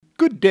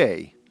Good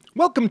day.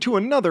 Welcome to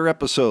another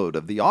episode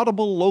of the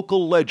Audible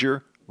Local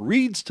Ledger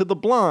Reads to the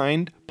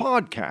Blind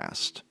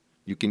podcast.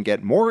 You can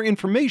get more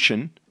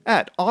information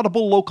at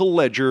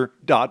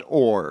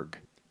audiblelocalledger.org.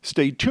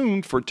 Stay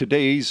tuned for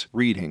today's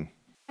reading.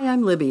 Hi,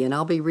 I'm Libby, and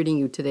I'll be reading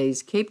you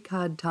today's Cape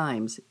Cod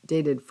Times,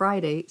 dated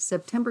Friday,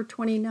 September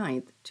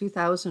 29th,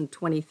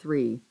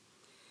 2023.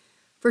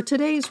 For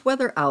today's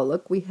weather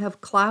outlook, we have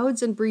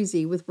clouds and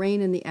breezy with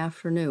rain in the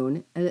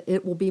afternoon, and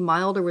it will be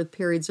milder with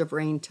periods of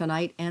rain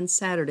tonight and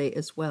Saturday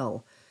as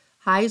well.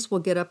 Highs will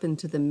get up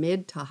into the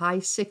mid to high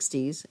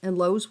 60s, and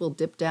lows will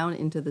dip down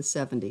into the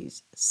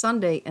 70s.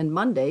 Sunday and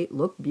Monday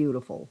look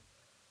beautiful.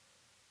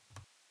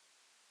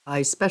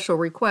 By special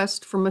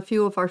request from a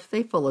few of our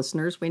faithful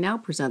listeners, we now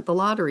present the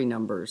lottery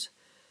numbers.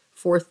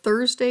 For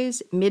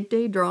Thursday's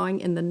midday drawing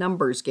in the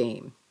numbers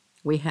game,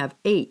 we have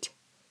 8,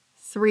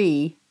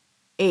 3,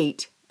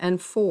 8, and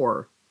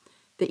 4.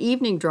 The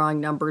evening drawing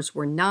numbers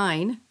were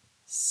 9,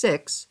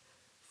 6,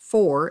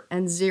 4,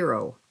 and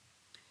 0.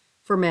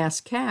 For mass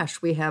cash,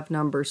 we have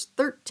numbers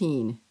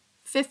 13,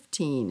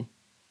 15,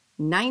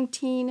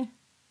 19,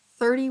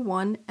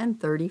 31, and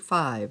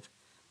 35.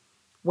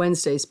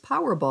 Wednesday's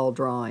Powerball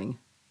drawing,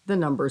 the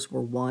numbers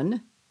were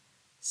 1,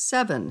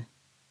 7,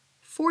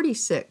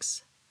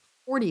 46,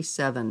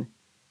 47,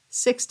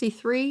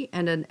 63,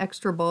 and an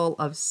extra ball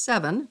of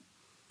 7.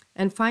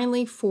 And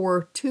finally,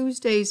 for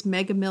Tuesday's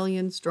Mega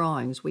Millions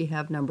drawings, we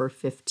have number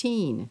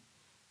 15,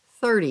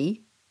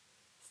 30,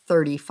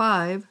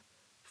 35,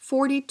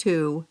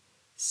 42,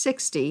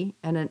 60,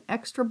 and an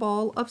extra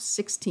ball of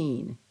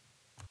 16.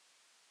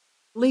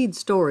 Lead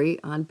story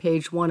on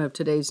page 1 of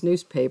today's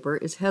newspaper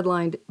is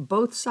headlined,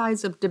 "Both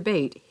Sides of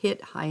Debate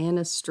Hit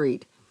Hyannis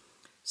Street.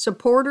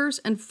 Supporters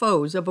and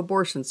Foes of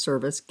Abortion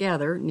Service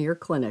Gather Near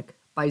Clinic,"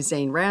 by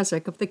Zane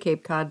Razik of the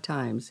Cape Cod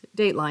Times,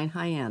 Dateline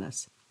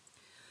Hyannis.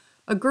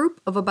 A group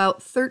of about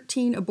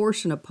 13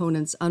 abortion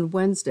opponents on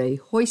Wednesday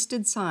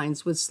hoisted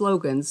signs with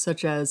slogans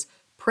such as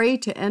 "Pray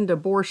to End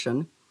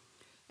Abortion"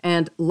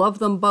 and "Love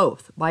Them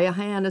Both" by a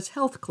Hyannis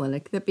health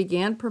clinic that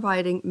began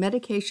providing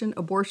medication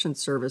abortion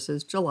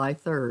services July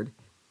 3rd.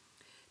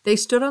 They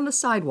stood on the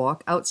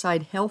sidewalk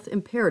outside Health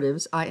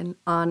Imperatives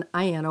on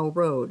Iano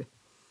Road.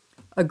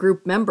 A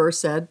group member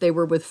said they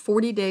were with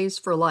 40 Days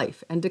for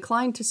Life and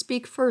declined to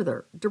speak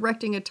further,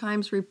 directing a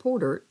Times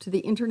reporter to the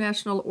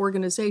international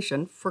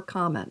organization for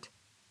comment.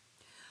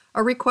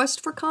 A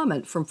request for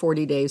comment from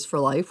 40 Days for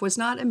Life was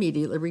not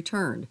immediately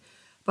returned,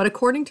 but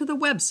according to the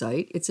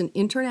website, it's an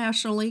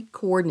internationally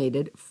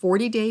coordinated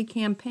 40-day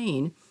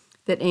campaign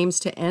that aims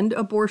to end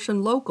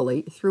abortion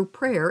locally through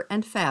prayer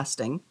and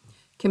fasting,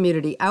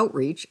 community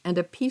outreach, and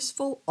a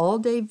peaceful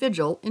all-day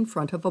vigil in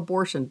front of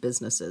abortion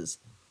businesses.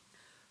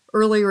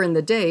 Earlier in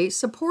the day,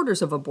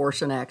 supporters of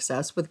abortion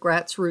access with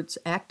grassroots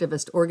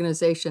activist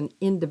organization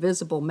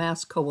Indivisible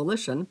Mass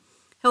Coalition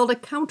held a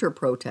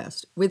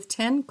counter-protest with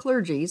 10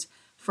 clergies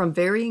from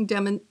varying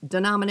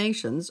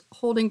denominations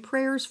holding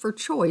prayers for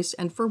choice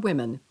and for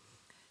women,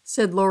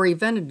 said Lori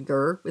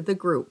Veninger with the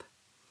group.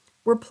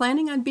 "We're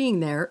planning on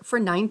being there for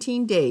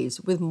 19 days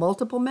with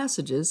multiple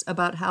messages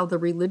about how the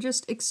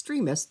religious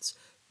extremists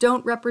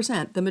don't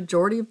represent the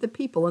majority of the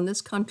people in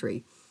this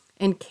country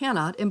and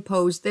cannot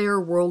impose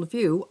their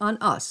worldview on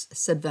us,"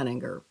 said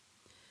Veninger.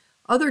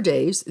 Other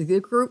days, the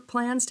group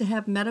plans to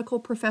have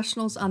medical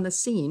professionals on the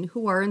scene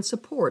who are in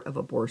support of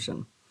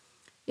abortion.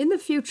 In the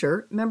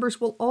future, members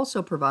will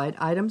also provide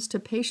items to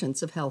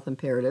patients of health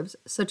imperatives,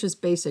 such as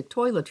basic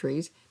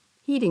toiletries,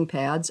 heating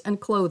pads, and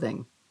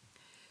clothing.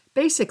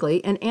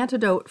 "Basically, an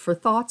antidote for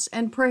thoughts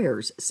and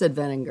prayers," said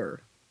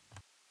Veninger.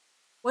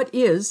 What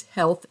is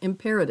Health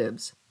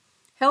Imperatives?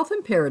 Health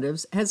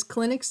Imperatives has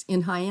clinics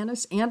in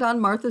Hyannis and on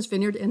Martha's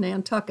Vineyard in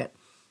Nantucket,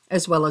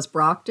 as well as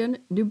Brockton,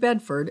 New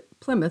Bedford,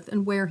 Plymouth,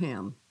 and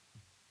Wareham.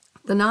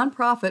 The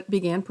nonprofit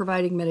began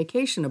providing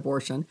medication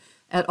abortion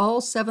at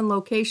all 7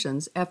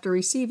 locations after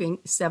receiving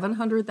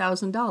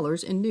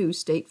 $700,000 in new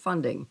state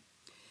funding.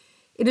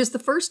 It is the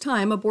first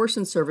time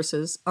abortion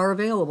services are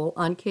available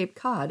on Cape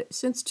Cod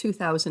since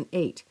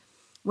 2008,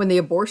 when the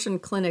abortion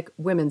clinic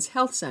Women's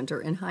Health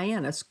Center in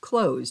Hyannis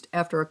closed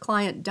after a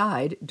client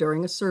died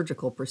during a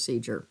surgical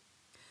procedure.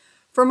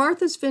 For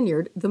Martha's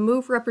Vineyard, the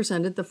move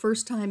represented the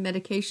first time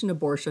medication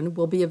abortion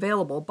will be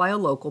available by a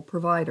local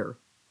provider.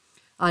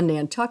 On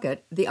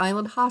Nantucket, the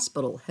Island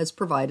Hospital has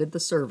provided the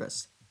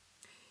service.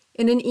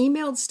 In an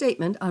emailed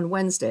statement on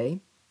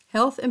Wednesday,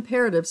 Health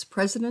Imperatives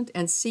President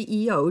and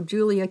CEO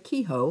Julia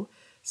Kehoe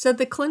said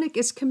the clinic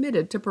is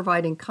committed to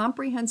providing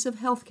comprehensive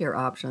health care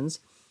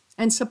options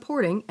and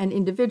supporting an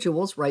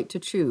individual's right to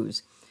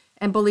choose,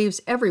 and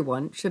believes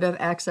everyone should have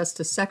access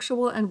to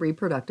sexual and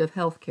reproductive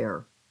health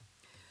care.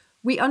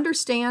 "We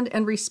understand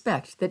and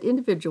respect that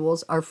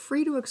individuals are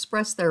free to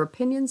express their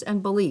opinions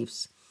and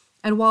beliefs,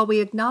 and while we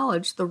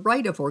acknowledge the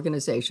right of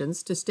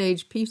organizations to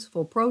stage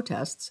peaceful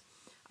protests,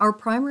 our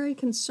primary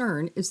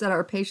concern is that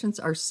our patients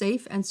are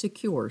safe and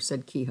secure,"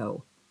 said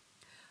Kehoe.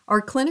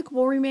 "Our clinic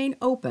will remain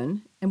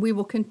open, and we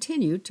will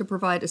continue to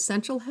provide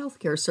essential health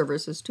care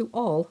services to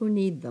all who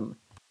need them."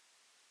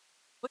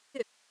 What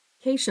is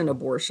medication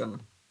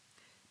abortion?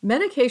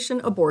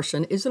 Medication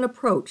abortion is an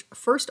approach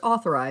first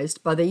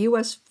authorized by the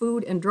U.S.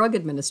 Food and Drug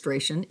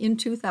Administration in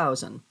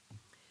 2000.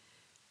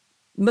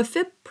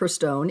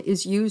 Mifepristone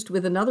is used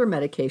with another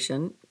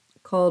medication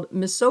called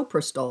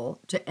misoprostol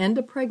to end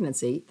a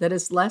pregnancy that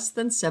is less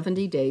than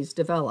 70 days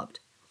developed.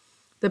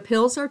 The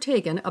pills are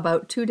taken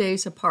about 2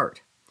 days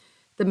apart.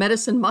 The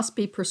medicine must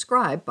be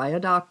prescribed by a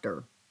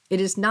doctor.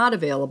 It is not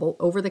available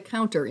over the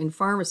counter in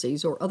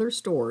pharmacies or other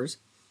stores,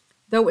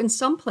 though in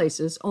some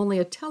places only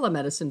a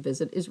telemedicine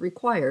visit is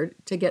required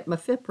to get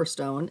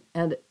mifepristone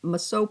and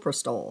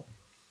misoprostol.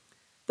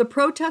 The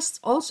protests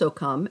also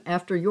come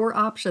after Your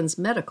Options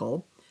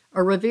Medical,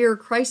 a Revere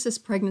crisis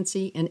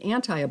pregnancy and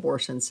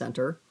anti-abortion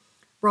center,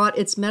 brought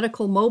its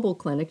medical mobile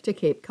clinic to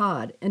Cape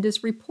Cod and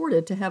is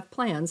reported to have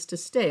plans to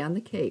stay on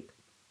the Cape.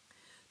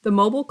 The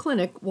mobile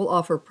clinic will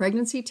offer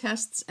pregnancy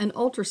tests and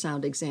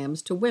ultrasound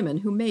exams to women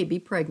who may be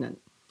pregnant.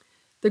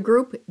 The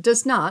group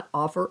does not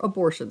offer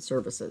abortion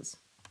services.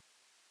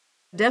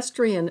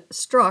 Pedestrian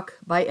struck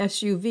by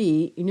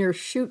SUV near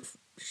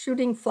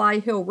Shooting Fly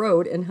Hill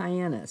Road in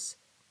Hyannis.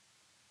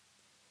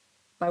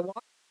 By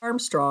Walker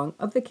Armstrong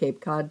of the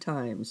Cape Cod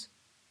Times.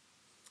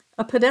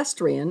 A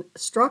pedestrian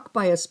struck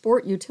by a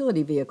sport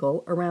utility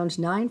vehicle around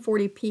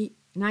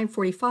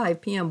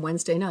 9:45 p.m.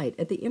 Wednesday night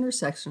at the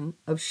intersection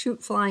of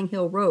Shoot Flying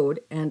Hill Road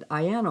and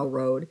Iano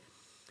Road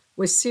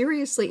was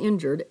seriously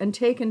injured and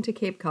taken to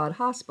Cape Cod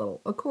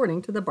Hospital,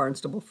 according to the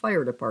Barnstable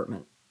Fire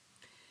Department.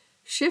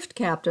 Shift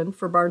captain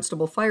for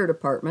Barnstable Fire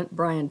Department,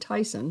 Brian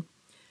Tyson,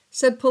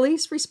 said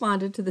police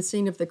responded to the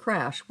scene of the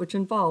crash, which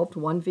involved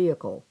one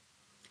vehicle.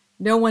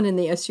 No one in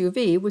the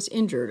SUV was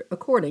injured,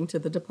 according to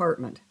the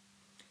department.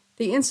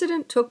 The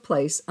incident took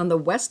place on the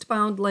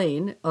westbound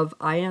lane of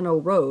Iano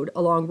Road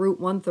along Route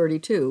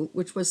 132,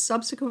 which was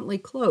subsequently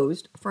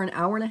closed for an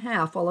hour and a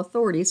half while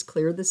authorities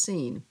cleared the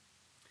scene.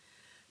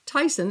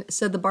 Tyson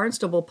said the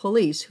Barnstable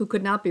police, who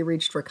could not be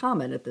reached for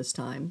comment at this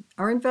time,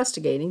 are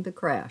investigating the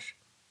crash.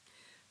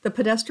 The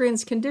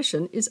pedestrian's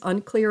condition is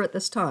unclear at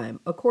this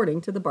time,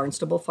 according to the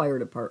Barnstable Fire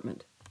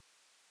Department.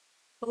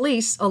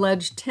 Police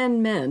alleged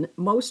 10 men,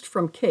 most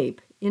from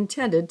Cape,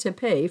 intended to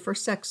pay for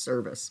sex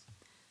service.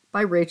 By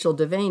Rachel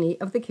Devaney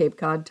of the Cape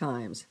Cod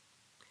Times.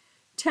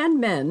 10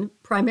 men,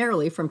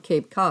 primarily from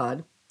Cape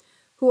Cod,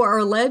 who are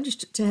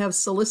alleged to have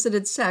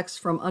solicited sex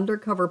from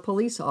undercover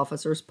police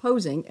officers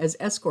posing as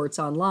escorts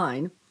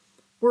online,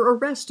 were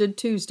arrested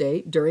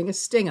Tuesday during a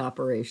sting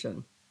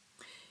operation.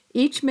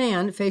 Each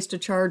man faced a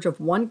charge of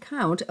 1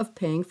 count of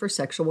paying for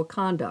sexual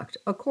conduct,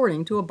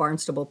 according to a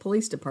Barnstable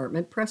Police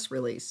Department press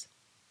release.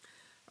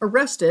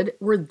 Arrested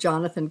were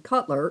Jonathan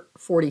Cutler,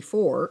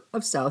 44,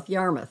 of South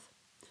Yarmouth,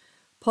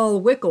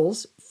 Paul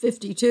Wickles,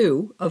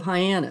 52, of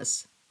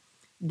Hyannis,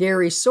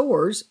 Gary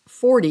Soares,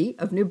 40,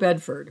 of New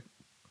Bedford,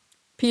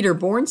 Peter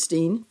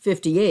Bornstein,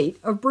 58,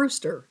 of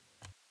Brewster,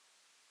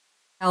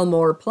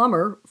 Almore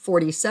Plummer,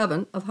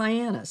 47, of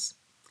Hyannis,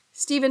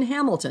 Stephen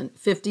Hamilton,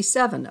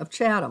 57, of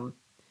Chatham,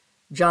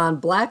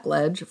 John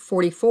Blackledge,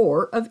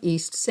 44, of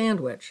East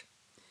Sandwich,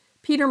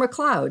 Peter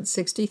McLeod,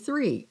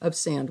 63, of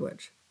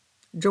Sandwich,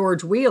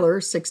 George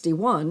Wheeler,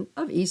 61,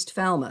 of East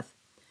Falmouth,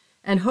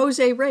 and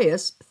Jose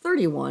Reyes,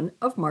 31,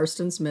 of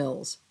Marston's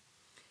Mills.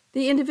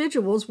 The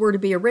individuals were to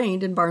be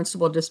arraigned in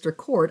Barnstable District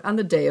Court on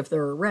the day of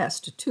their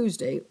arrest,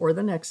 Tuesday or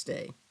the next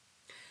day.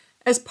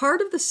 As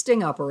part of the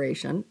sting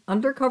operation,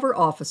 undercover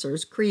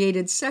officers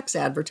created sex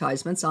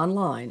advertisements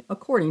online,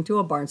 according to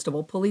a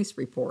Barnstable police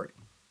report.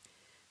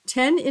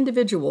 10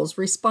 individuals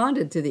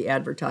responded to the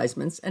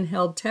advertisements and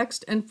held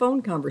text and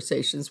phone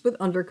conversations with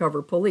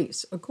undercover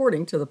police,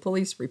 according to the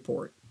police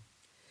report.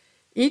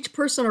 Each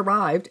person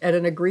arrived at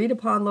an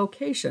agreed-upon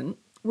location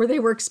where they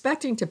were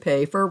expecting to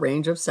pay for a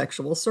range of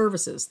sexual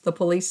services, the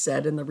police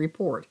said in the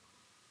report.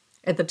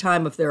 At the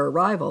time of their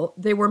arrival,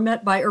 they were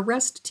met by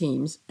arrest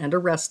teams and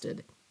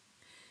arrested.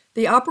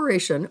 The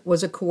operation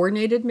was a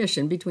coordinated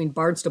mission between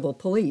Barnstable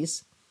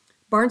Police,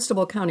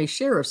 Barnstable County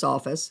Sheriff's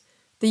Office,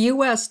 the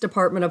U.S.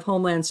 Department of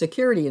Homeland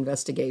Security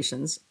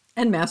Investigations,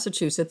 and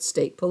Massachusetts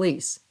State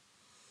Police.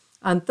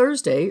 On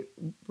Thursday,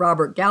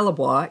 Robert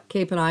Gallibois,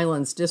 Cape and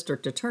Islands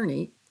District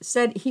Attorney,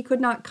 said he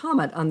could not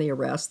comment on the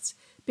arrests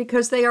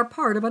because they are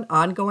part of an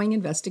ongoing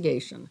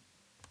investigation.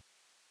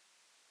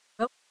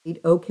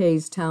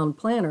 OK's Town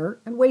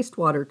Planner and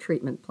Wastewater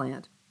Treatment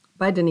Plant,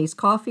 by Denise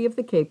Coffey of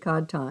the Cape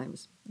Cod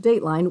Times.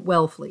 Dateline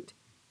Wellfleet.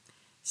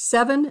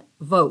 7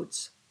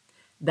 votes.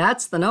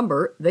 That's the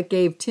number that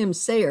gave Tim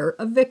Sayer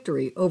a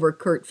victory over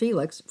Kurt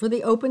Felix for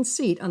the open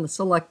seat on the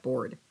Select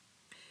Board.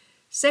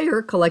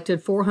 Sayer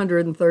collected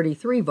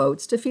 433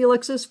 votes to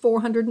Felix's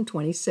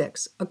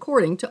 426,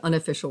 according to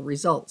unofficial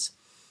results,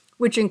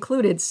 which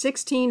included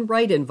 16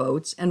 write-in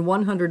votes and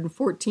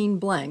 114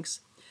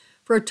 blanks,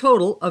 for a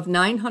total of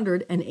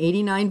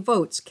 989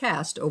 votes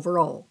cast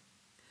overall.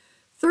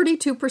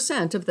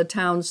 32% of the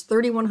town's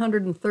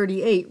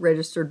 3,138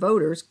 registered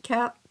voters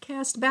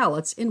cast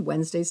ballots in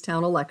Wednesday's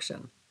town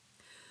election.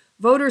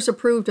 Voters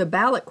approved a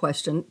ballot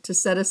question to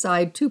set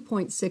aside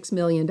 $2.6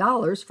 million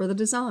for the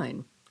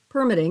design,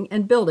 permitting,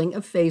 and building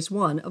of Phase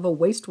 1 of a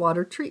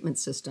wastewater treatment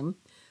system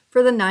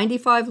for the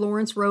 95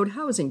 Lawrence Road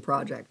housing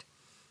project,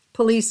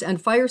 police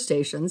and fire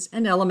stations,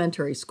 and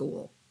elementary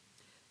school.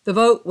 The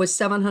vote was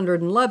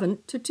 711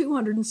 to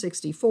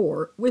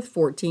 264, with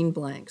 14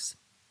 blanks.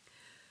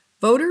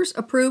 Voters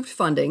approved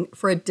funding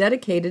for a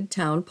dedicated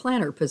town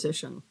planner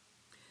position.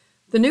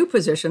 The new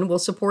position will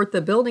support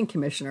the building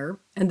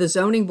commissioner and the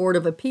zoning board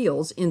of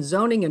appeals in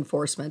zoning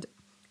enforcement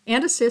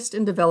and assist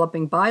in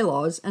developing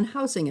bylaws and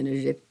housing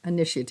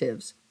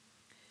initiatives.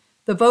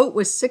 The vote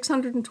was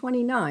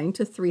 629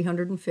 to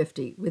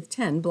 350, with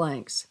 10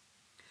 blanks.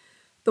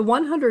 The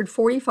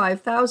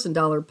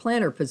 $145,000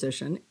 planner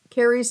position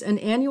carries an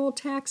annual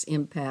tax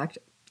impact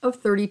of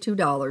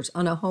 $32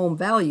 on a home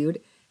valued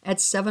at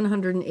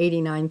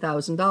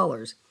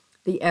 $789,000,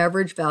 the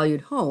average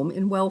valued home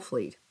in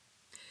Wellfleet.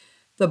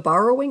 The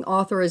borrowing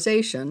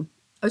authorization,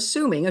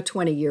 assuming a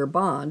 20-year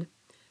bond,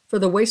 for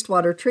the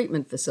wastewater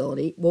treatment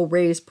facility will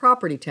raise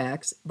property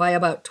tax by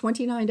about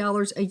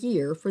 $29 a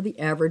year for the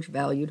average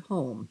valued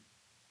home.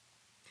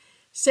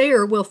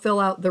 Sayer will fill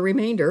out the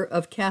remainder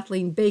of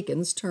Kathleen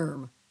Bacon's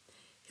term.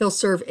 He'll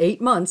serve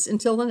 8 months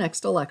until the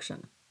next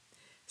election.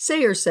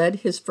 Sayer said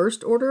his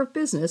first order of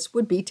business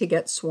would be to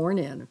get sworn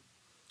in.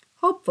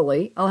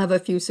 Hopefully, I'll have a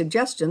few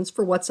suggestions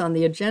for what's on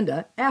the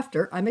agenda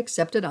after I'm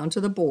accepted onto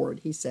the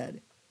board, he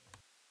said.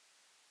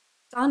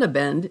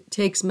 Sonnabend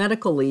takes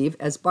medical leave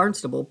as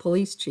Barnstable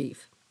police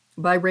chief,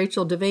 by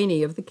Rachel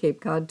Devaney of the Cape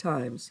Cod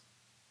Times.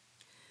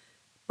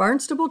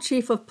 Barnstable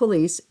Chief of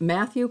Police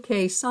Matthew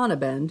K.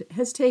 Sonnabend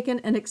has taken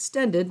an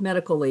extended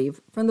medical leave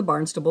from the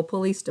Barnstable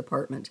Police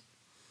Department,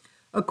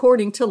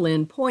 according to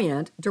Lynn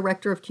Poyant,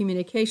 Director of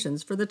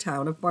Communications for the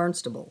town of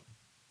Barnstable.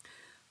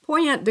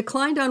 Poyant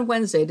declined on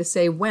Wednesday to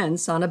say when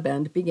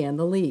Sonnabend began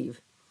the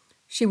leave.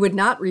 She would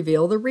not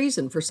reveal the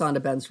reason for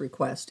Sonnabend's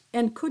request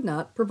and could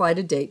not provide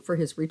a date for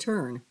his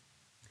return.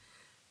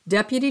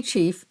 Deputy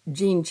Chief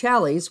Gene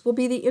Challies will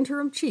be the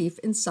interim chief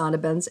in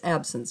Sonnabend's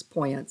absence,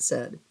 Poyant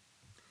said.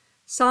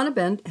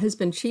 Sonnabend has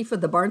been chief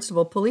of the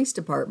Barnstable Police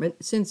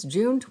Department since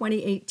June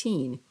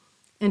 2018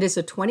 and is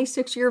a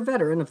 26-year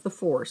veteran of the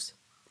force.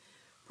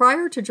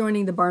 Prior to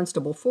joining the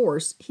Barnstable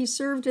force, he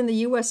served in the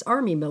U.S.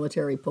 Army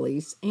Military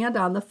Police and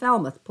on the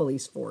Falmouth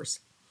Police Force.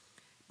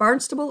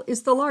 Barnstable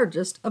is the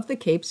largest of the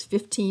Cape's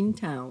 15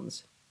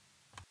 towns.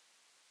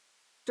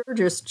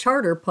 Sturgis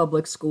Charter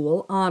Public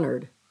School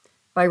honored,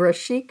 by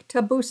Rashik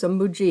Tabusam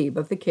Mujib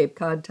of the Cape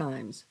Cod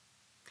Times.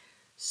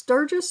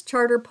 Sturgis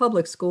Charter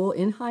Public School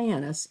in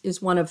Hyannis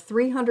is one of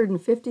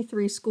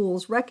 353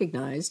 schools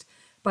recognized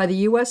by the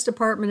U.S.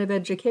 Department of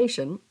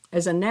Education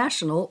as a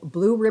National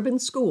Blue Ribbon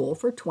School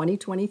for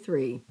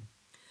 2023.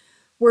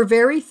 We're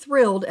very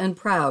thrilled and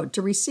proud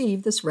to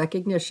receive this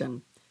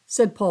recognition,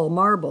 said Paul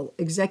Marble,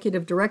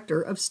 Executive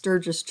Director of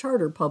Sturgis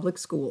Charter Public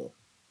School.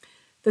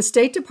 The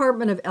State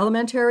Department of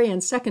Elementary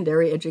and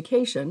Secondary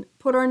Education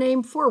put our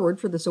name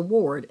forward for this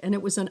award, and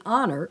it was an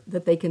honor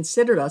that they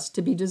considered us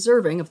to be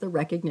deserving of the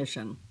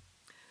recognition.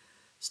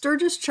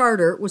 Sturgis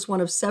Charter was one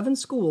of 7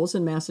 schools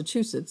in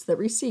Massachusetts that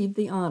received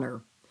the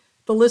honor.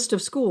 The list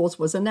of schools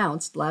was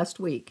announced last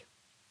week.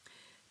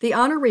 The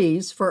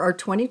honorees for our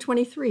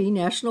 2023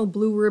 National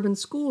Blue Ribbon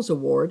Schools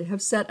Award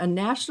have set a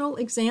national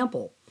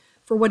example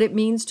for what it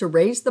means to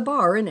raise the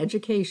bar in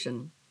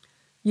education,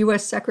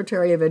 U.S.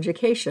 Secretary of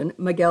Education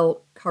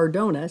Miguel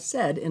Cardona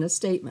said in a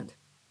statement.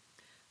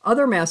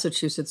 Other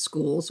Massachusetts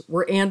schools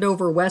were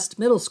Andover West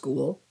Middle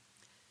School,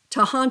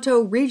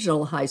 Tohoto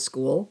Regional High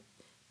School,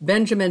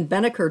 Benjamin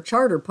Benneker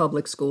Charter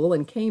Public School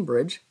in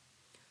Cambridge,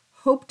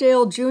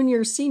 Hopedale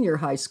Junior Senior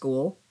High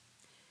School,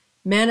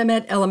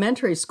 Manomet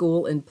Elementary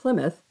School in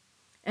Plymouth,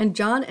 and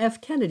John F.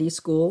 Kennedy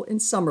School in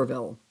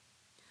Somerville.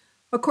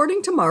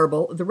 According to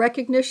Marble, the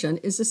recognition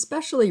is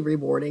especially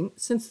rewarding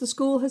since the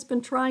school has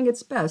been trying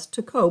its best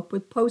to cope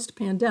with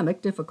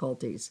post-pandemic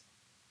difficulties.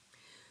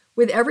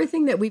 With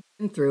everything that we've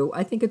been through,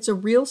 I think it's a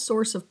real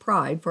source of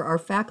pride for our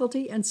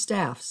faculty and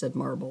staff, said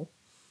Marble.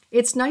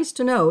 It's nice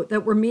to know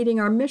that we're meeting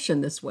our mission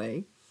this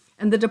way,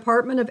 and the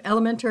Department of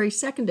Elementary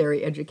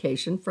Secondary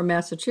Education from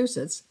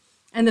Massachusetts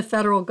and the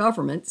federal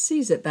government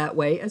sees it that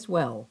way as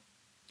well.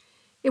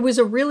 It was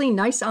a really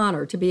nice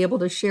honor to be able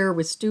to share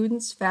with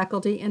students,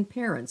 faculty, and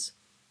parents,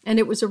 and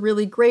it was a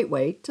really great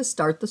way to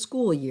start the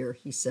school year,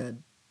 he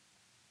said.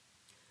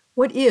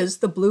 What is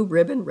the Blue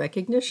Ribbon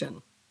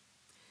recognition?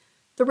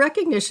 The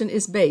recognition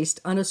is based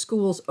on a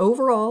school's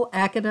overall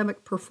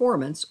academic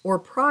performance or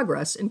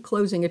progress in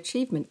closing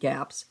achievement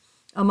gaps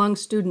among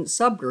student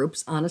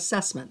subgroups on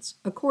assessments,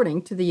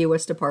 according to the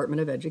U.S.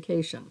 Department of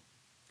Education.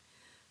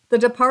 The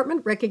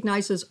department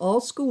recognizes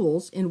all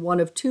schools in one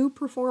of 2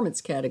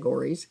 performance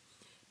categories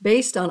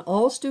based on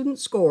all student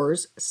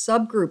scores,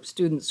 subgroup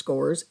student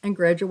scores, and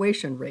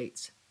graduation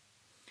rates.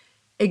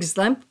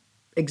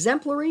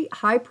 Exemplary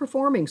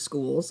high-performing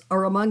schools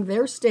are among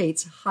their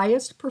state's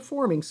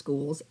highest-performing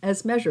schools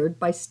as measured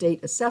by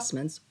state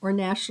assessments or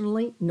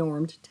nationally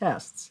normed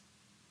tests.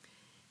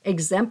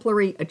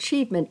 Exemplary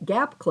achievement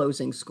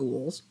gap-closing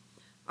schools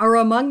are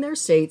among their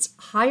state's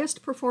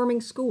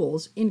highest-performing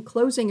schools in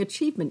closing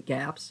achievement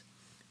gaps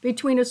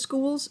between a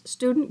school's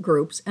student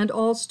groups and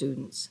all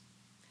students.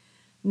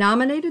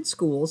 Nominated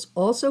schools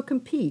also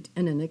compete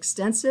in an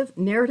extensive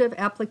narrative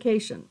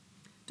application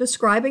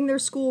describing their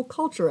school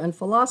culture and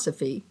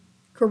philosophy,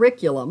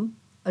 curriculum,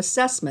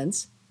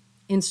 assessments,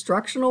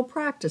 instructional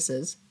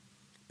practices,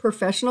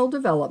 professional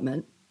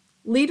development,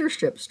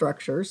 leadership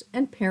structures,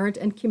 and parent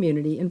and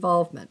community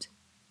involvement.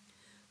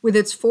 With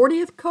its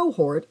 40th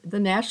cohort, the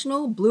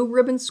National Blue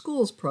Ribbon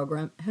Schools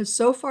program has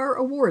so far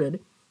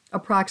awarded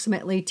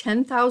approximately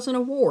 10,000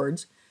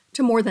 awards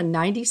to more than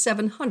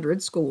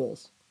 9,700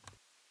 schools.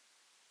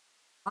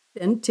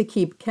 To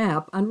keep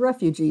cap on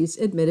refugees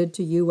admitted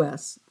to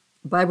U.S.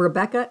 by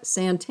Rebecca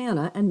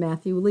Santana and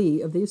Matthew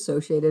Lee of the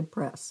Associated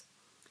Press.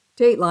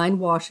 Dateline,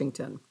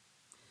 Washington.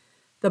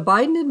 The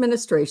Biden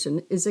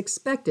administration is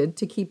expected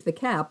to keep the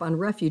cap on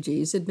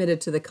refugees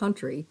admitted to the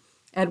country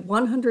at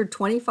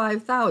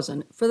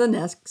 125,000 for the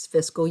next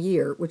fiscal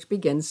year, which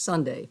begins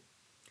Sunday.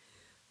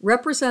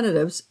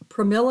 Representatives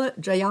Pramila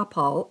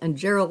Jayapal and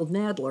Gerald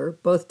Nadler,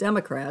 both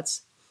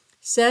Democrats,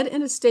 said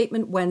in a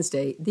statement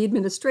Wednesday the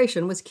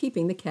administration was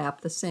keeping the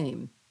cap the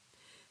same.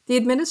 The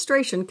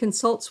administration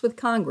consults with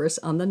Congress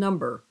on the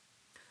number.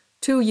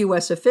 Two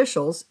U.S.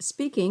 officials,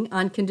 speaking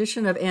on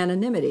condition of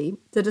anonymity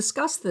to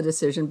discuss the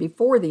decision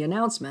before the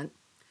announcement,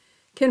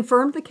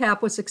 confirmed the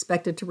cap was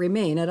expected to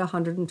remain at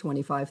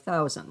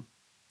 125,000.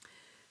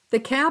 The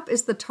cap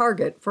is the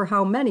target for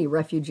how many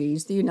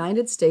refugees the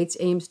United States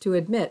aims to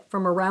admit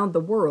from around the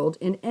world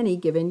in any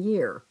given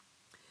year.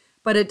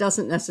 But it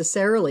doesn't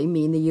necessarily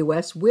mean the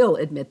U.S. will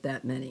admit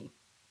that many.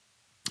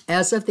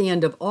 As of the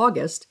end of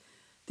August,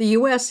 the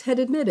U.S. had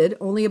admitted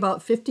only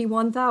about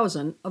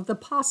 51,000 of the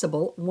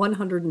possible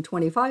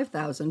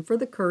 125,000 for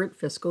the current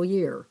fiscal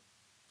year.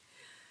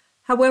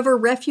 However,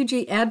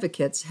 refugee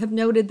advocates have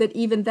noted that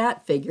even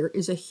that figure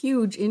is a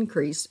huge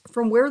increase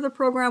from where the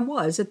program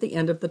was at the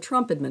end of the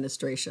Trump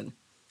administration,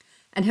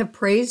 and have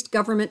praised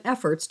government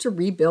efforts to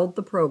rebuild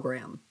the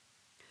program.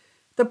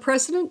 The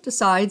president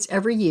decides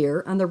every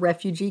year on the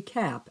refugee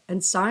cap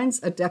and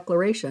signs a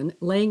declaration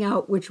laying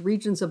out which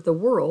regions of the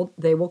world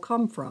they will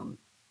come from.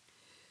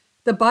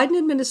 The Biden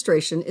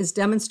administration is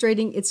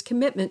demonstrating its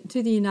commitment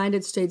to the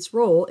United States'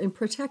 role in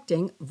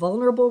protecting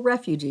vulnerable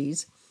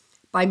refugees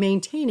by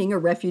maintaining a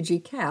refugee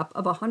cap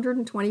of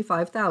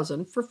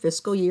 125,000 for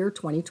fiscal year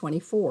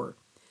 2024,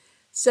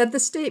 said the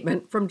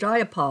statement from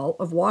Jayapal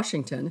of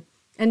Washington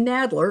and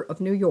Nadler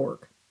of New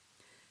York.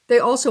 They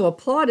also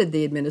applauded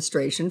the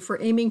administration for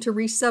aiming to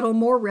resettle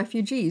more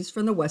refugees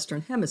from the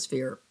Western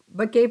Hemisphere,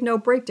 but gave no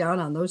breakdown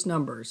on those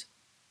numbers.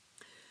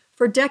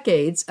 For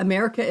decades,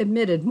 America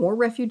admitted more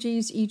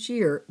refugees each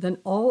year than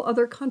all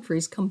other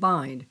countries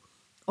combined,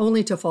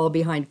 only to fall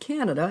behind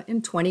Canada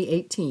in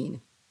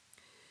 2018.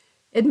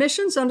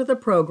 Admissions under the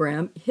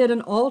program hit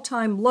an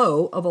all-time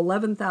low of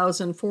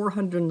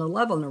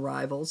 11,411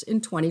 arrivals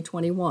in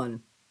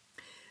 2021.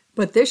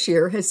 But this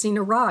year has seen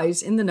a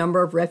rise in the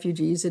number of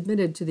refugees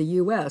admitted to the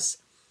U.S.,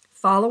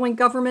 following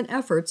government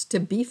efforts to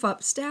beef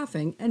up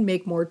staffing and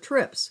make more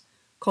trips,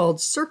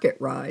 called circuit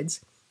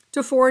rides,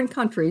 to foreign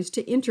countries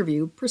to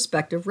interview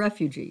prospective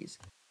refugees.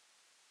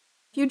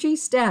 Refugee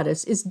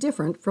status is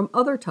different from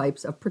other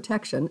types of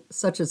protection,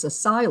 such as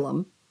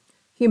asylum,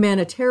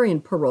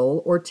 humanitarian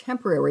parole, or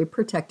temporary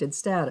protected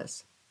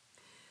status.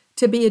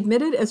 To be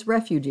admitted as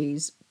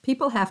refugees,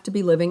 people have to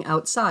be living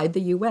outside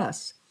the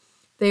U.S.,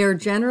 They are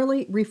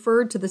generally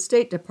referred to the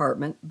State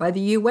Department by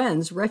the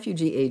UN's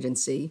Refugee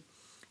Agency,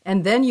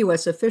 and then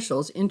U.S.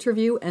 officials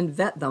interview and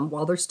vet them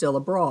while they're still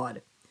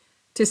abroad.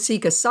 To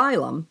seek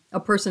asylum, a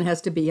person has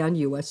to be on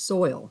U.S.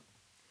 soil.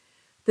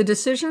 The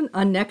decision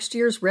on next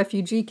year's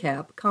refugee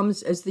cap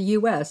comes as the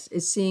U.S.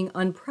 is seeing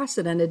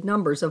unprecedented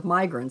numbers of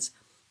migrants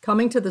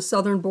coming to the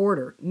southern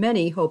border,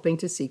 many hoping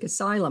to seek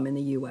asylum in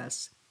the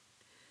U.S.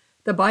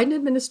 The Biden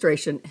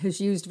administration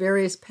has used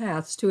various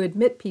paths to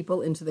admit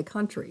people into the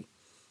country,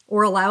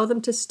 or allow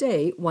them to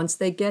stay once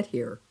they get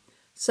here,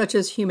 such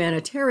as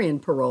humanitarian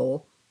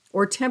parole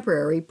or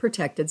temporary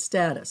protected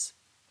status.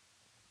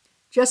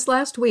 Just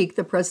last week,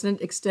 the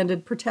president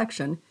extended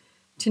protection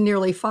to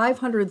nearly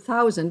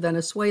 500,000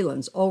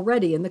 Venezuelans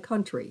already in the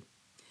country,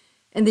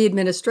 and the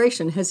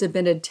administration has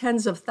admitted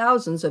tens of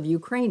thousands of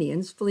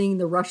Ukrainians fleeing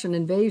the Russian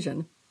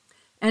invasion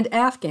and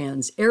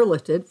Afghans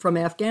airlifted from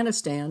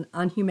Afghanistan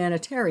on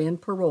humanitarian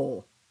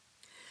parole.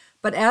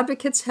 But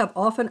advocates have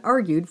often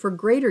argued for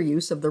greater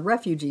use of the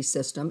refugee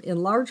system,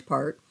 in large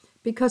part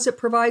because it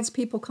provides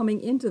people coming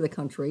into the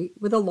country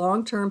with a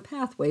long-term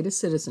pathway to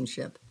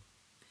citizenship.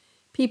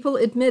 People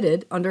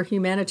admitted under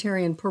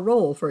humanitarian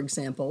parole, for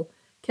example,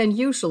 can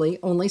usually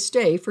only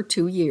stay for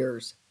 2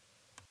 years.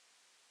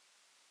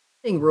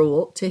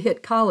 Rule to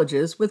hit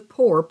colleges with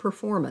poor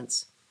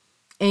performance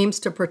aims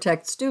to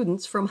protect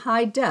students from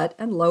high debt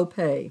and low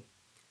pay.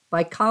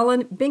 By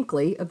Colin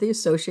Binkley of the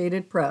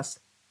Associated Press.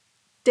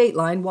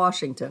 Dateline,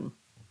 Washington.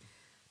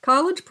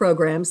 College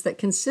programs that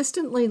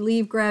consistently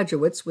leave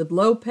graduates with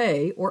low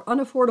pay or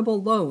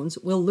unaffordable loans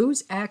will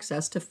lose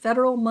access to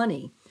federal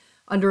money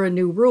under a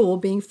new rule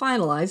being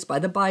finalized by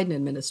the Biden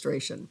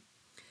administration.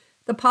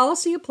 The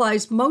policy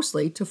applies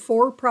mostly to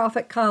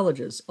for-profit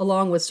colleges,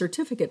 along with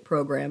certificate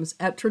programs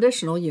at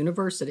traditional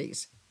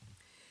universities.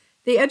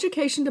 The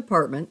Education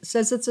Department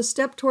says it's a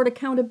step toward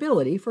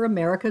accountability for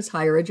America's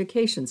higher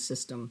education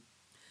system.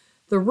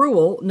 The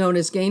rule, known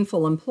as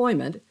gainful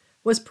employment,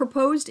 was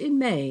proposed in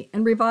May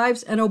and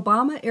revives an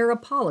Obama-era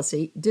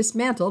policy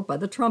dismantled by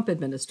the Trump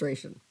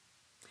administration.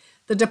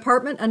 The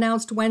department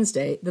announced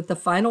Wednesday that the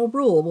final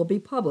rule will be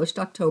published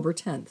October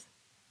 10th.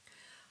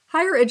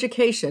 Higher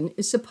education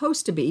is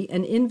supposed to be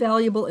an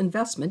invaluable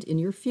investment in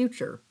your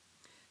future.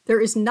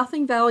 There is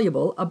nothing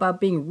valuable about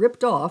being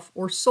ripped off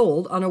or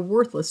sold on a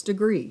worthless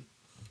degree,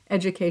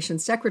 Education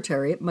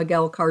Secretary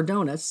Miguel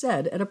Cardona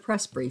said at a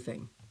press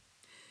briefing.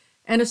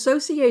 An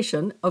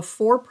association of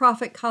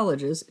for-profit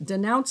colleges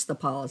denounced the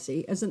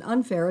policy as an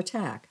unfair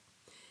attack,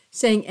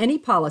 saying any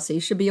policy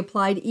should be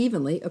applied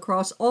evenly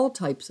across all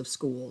types of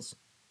schools.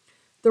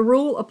 The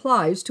rule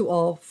applies to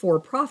all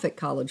for-profit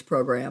college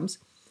programs,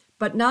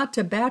 but not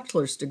to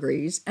bachelor's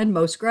degrees and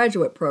most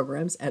graduate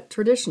programs at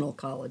traditional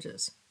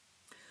colleges.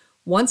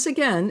 Once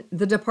again,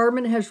 the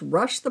department has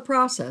rushed the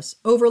process,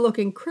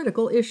 overlooking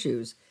critical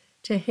issues,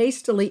 to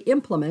hastily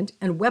implement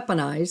and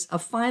weaponize a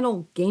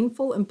final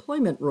gainful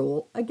employment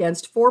rule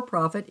against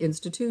for-profit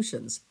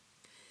institutions,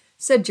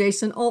 said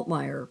Jason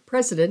Altmaier,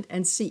 president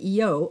and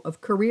CEO of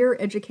Career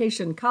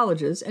Education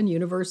Colleges and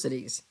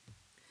Universities.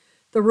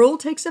 The rule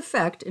takes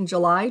effect in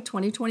July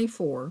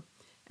 2024,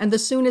 and the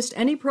soonest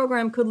any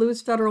program could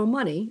lose federal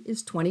money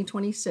is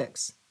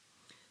 2026.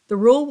 The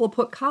rule will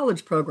put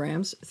college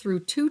programs through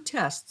 2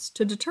 tests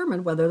to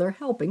determine whether they're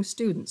helping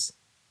students.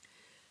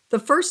 The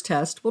first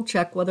test will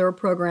check whether a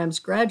program's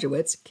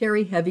graduates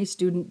carry heavy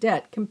student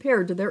debt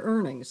compared to their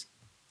earnings.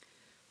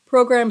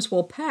 Programs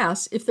will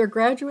pass if their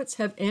graduates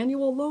have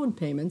annual loan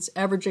payments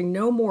averaging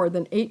no more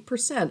than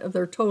 8% of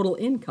their total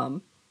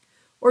income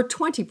or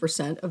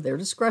 20% of their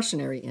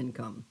discretionary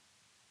income.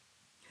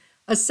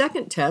 A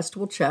second test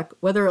will check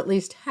whether at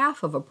least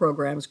half of a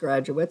program's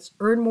graduates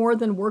earn more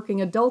than working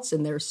adults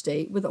in their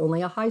state with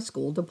only a high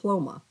school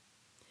diploma.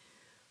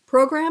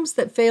 Programs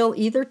that fail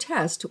either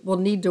test will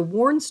need to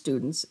warn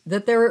students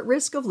that they're at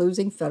risk of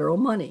losing federal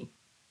money.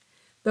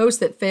 Those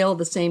that fail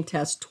the same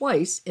test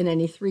twice in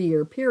any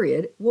 3-year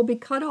period will be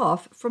cut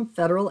off from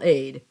federal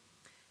aid.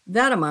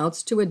 That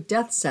amounts to a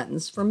death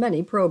sentence for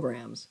many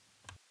programs.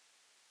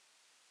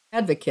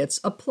 Advocates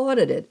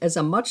applauded it as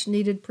a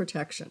much-needed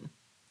protection.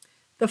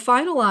 The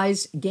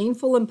finalized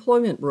gainful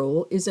employment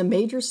rule is a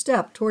major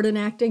step toward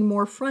enacting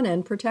more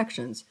front-end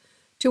protections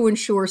to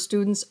ensure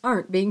students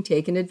aren't being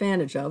taken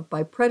advantage of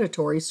by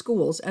predatory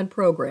schools and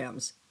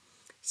programs,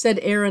 said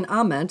Aaron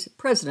Ament,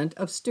 president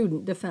of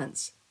Student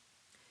Defense.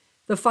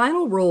 The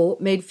final rule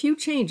made few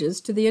changes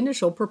to the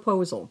initial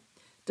proposal,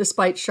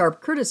 despite sharp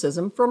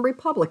criticism from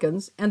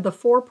Republicans and the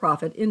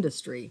for-profit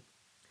industry.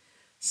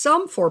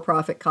 Some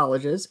for-profit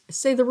colleges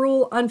say the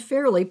rule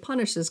unfairly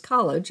punishes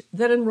colleges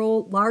that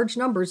enroll large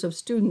numbers of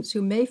students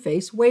who may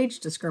face wage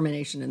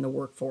discrimination in the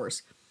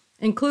workforce,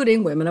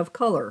 including women of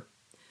color.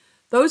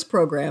 Those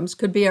programs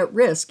could be at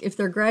risk if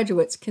their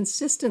graduates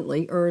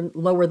consistently earn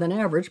lower than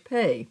average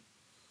pay.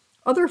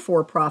 Other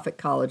for-profit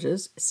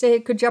colleges say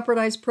it could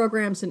jeopardize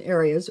programs in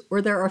areas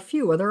where there are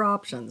few other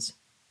options.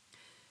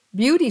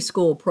 Beauty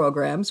school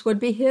programs would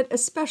be hit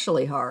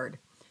especially hard,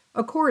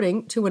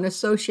 according to an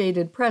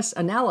Associated Press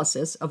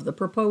analysis of the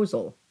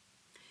proposal.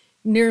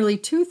 Nearly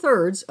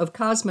 2/3 of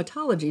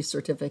cosmetology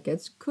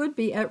certificates could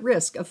be at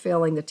risk of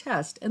failing the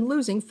test and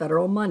losing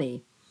federal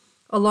money,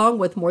 along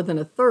with more than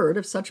 1/3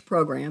 of such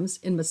programs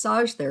in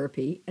massage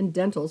therapy and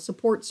dental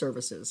support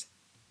services.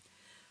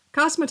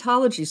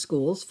 Cosmetology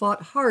schools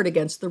fought hard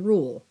against the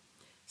rule,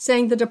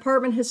 saying the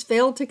department has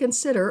failed to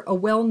consider a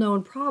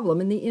well-known problem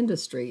in the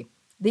industry,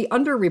 the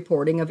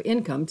underreporting of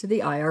income to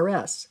the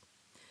IRS.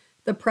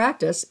 The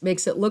practice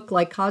makes it look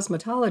like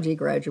cosmetology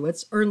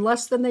graduates earn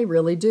less than they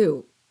really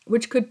do,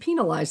 which could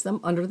penalize them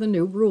under the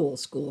new rule,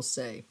 schools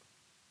say.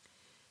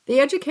 The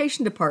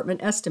Education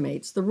Department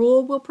estimates the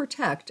rule will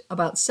protect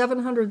about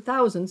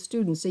 700,000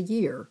 students a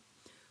year,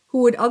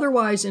 who would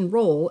otherwise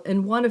enroll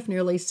in one of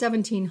nearly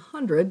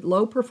 1,700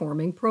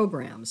 low-performing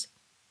programs.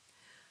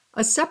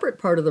 A separate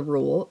part of the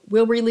rule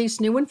will release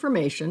new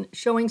information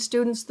showing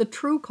students the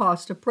true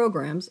cost of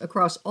programs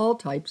across all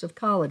types of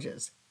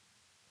colleges.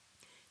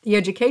 The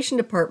Education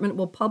Department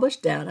will publish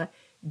data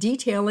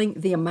detailing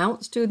the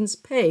amount students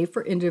pay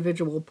for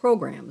individual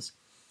programs,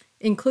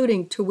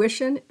 including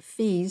tuition,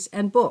 fees,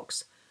 and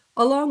books,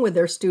 along with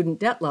their student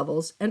debt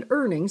levels and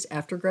earnings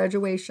after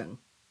graduation.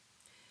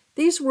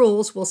 These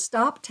rules will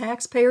stop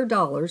taxpayer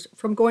dollars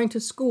from going to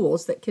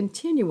schools that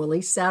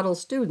continually saddle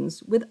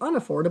students with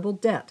unaffordable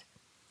debt,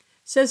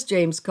 says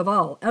James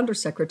Cavall,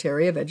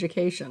 Undersecretary of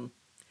Education.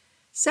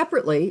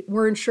 Separately,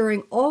 we're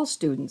ensuring all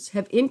students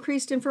have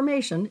increased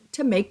information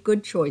to make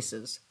good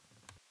choices.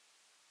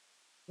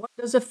 What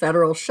does a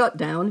federal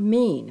shutdown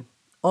mean?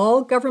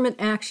 All government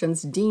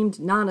actions deemed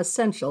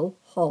non-essential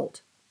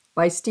halt,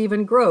 by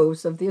Stephen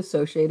Groves of the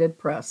Associated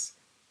Press.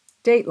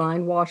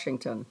 Dateline,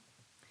 Washington.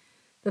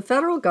 The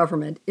federal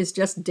government is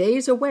just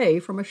days away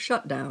from a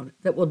shutdown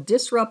that will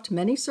disrupt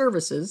many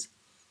services,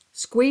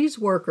 squeeze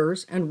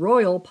workers, and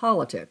roil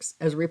politics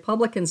as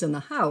Republicans in the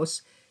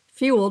House,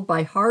 fueled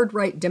by hard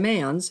right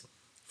demands,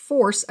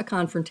 force a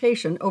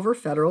confrontation over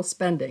federal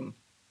spending.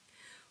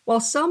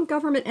 While some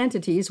government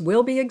entities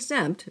will be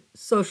exempt,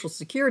 Social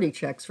Security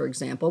checks, for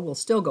example, will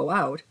still go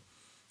out,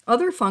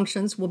 other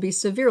functions will be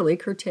severely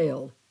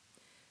curtailed.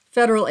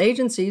 Federal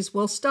agencies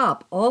will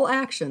stop all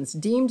actions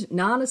deemed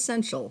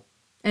non-essential,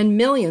 and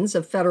millions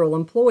of federal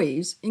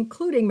employees,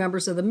 including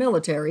members of the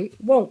military,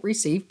 won't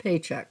receive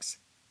paychecks.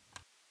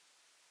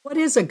 What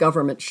is a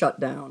government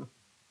shutdown?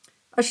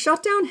 A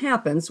shutdown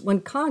happens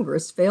when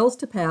Congress fails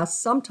to pass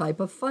some type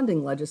of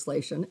funding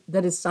legislation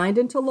that is signed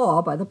into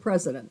law by the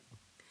president.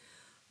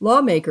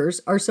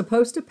 Lawmakers are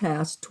supposed to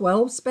pass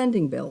 12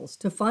 spending bills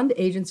to fund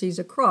agencies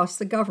across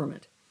the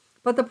government,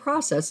 but the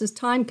process is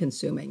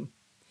time-consuming.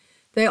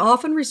 They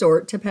often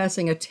resort to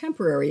passing a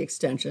temporary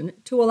extension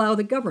to allow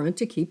the government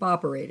to keep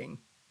operating.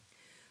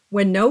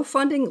 When no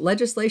funding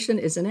legislation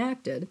is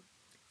enacted,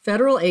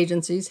 federal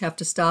agencies have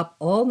to stop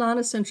all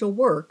non-essential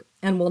work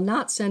and will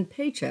not send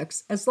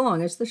paychecks as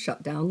long as the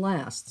shutdown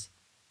lasts.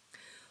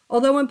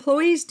 Although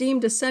employees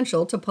deemed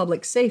essential to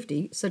public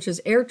safety, such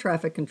as air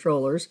traffic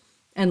controllers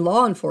and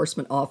law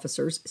enforcement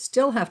officers,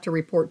 still have to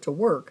report to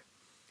work,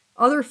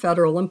 other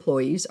federal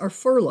employees are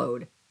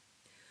furloughed.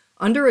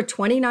 Under a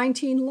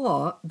 2019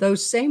 law,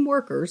 those same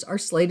workers are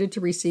slated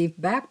to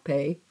receive back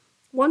pay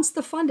once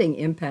the funding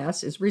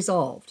impasse is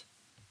resolved.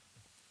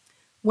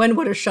 When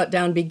would a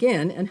shutdown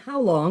begin, and how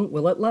long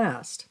will it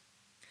last?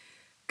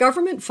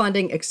 Government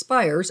funding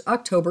expires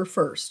October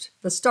 1st,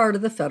 the start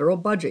of the federal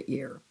budget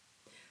year.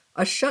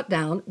 A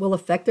shutdown will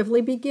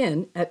effectively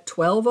begin at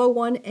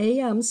 12:01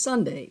 a.m.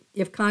 Sunday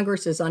if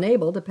Congress is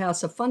unable to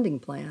pass a funding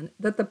plan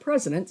that the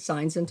president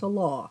signs into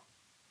law.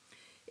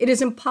 It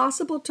is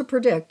impossible to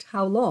predict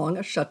how long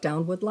a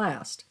shutdown would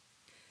last.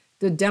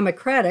 The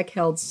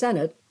Democratic-held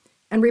Senate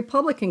and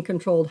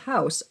Republican-controlled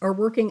House are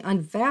working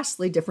on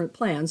vastly different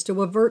plans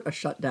to avert a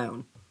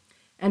shutdown,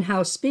 and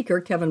House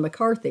Speaker Kevin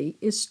McCarthy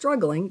is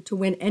struggling to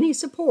win any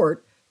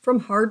support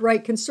from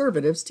hard-right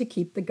conservatives to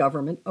keep the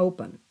government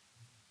open.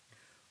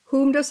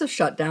 Whom does a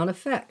shutdown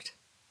affect?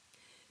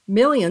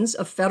 Millions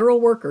of federal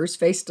workers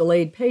face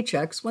delayed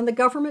paychecks when the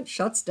government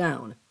shuts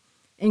down,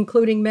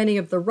 including many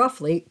of the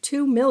roughly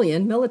 2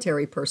 million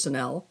military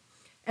personnel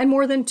and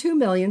more than 2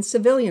 million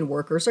civilian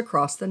workers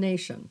across the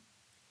nation.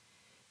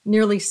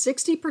 Nearly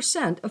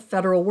 60% of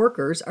federal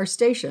workers are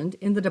stationed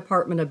in the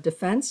Department of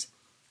Defense,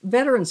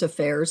 Veterans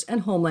Affairs,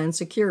 and Homeland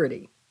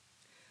Security.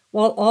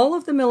 While all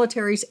of the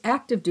military's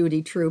active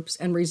duty troops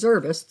and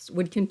reservists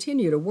would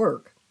continue to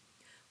work,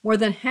 more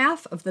than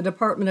half of the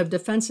Department of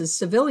Defense's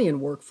civilian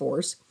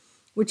workforce,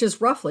 which is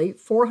roughly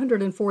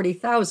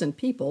 440,000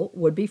 people,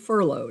 would be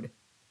furloughed.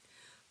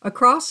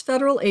 Across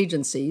federal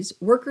agencies,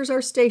 workers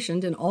are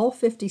stationed in all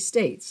 50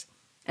 states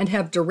and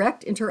have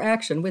direct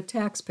interaction with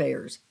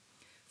taxpayers,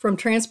 from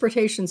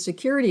Transportation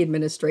Security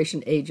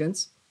Administration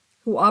agents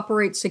who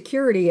operate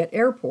security at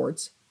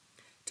airports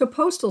to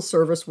Postal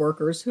Service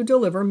workers who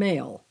deliver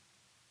mail.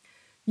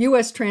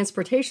 U.S.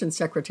 Transportation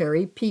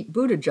Secretary Pete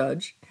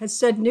Buttigieg has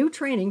said new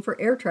training for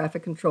air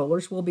traffic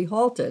controllers will be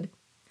halted,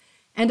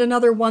 and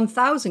another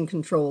 1,000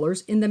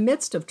 controllers in the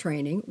midst of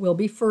training will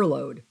be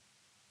furloughed.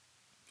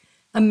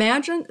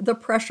 Imagine the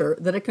pressure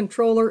that a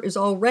controller is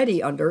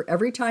already under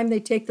every time they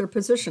take their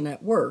position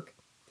at work,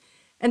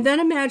 and then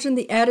imagine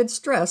the added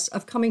stress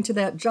of coming to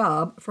that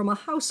job from a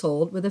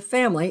household with a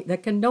family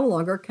that can no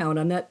longer count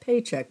on that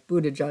paycheck,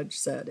 Buttigieg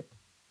said.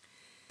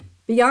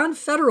 Beyond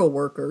federal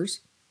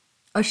workers,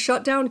 a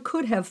shutdown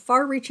could have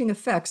far-reaching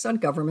effects on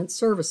government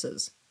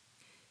services.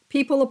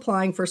 People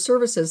applying for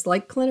services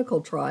like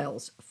clinical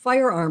trials,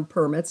 firearm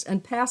permits,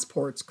 and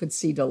passports could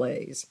see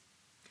delays.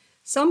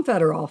 Some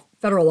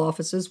federal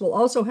offices will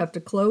also have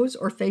to close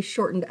or face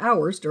shortened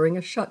hours during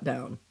a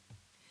shutdown.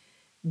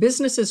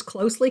 Businesses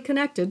closely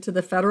connected to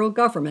the federal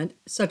government,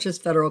 such as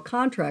federal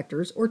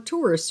contractors or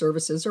tourist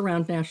services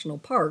around national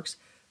parks,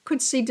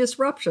 could see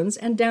disruptions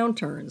and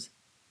downturns.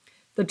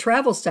 The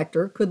travel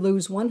sector could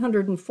lose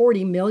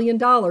 $140 million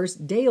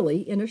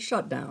daily in a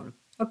shutdown,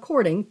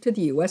 according to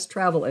the U.S.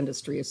 Travel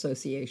Industry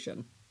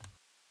Association.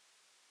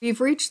 We've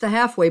reached the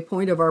halfway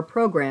point of our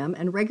program,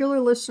 and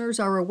regular listeners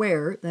are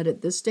aware that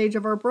at this stage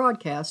of our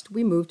broadcast,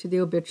 we move to the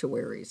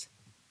obituaries.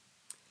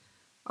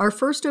 Our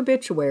first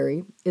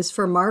obituary is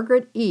for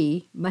Margaret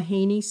E.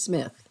 Mahaney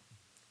Smith,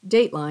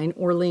 Dateline,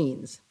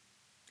 Orleans.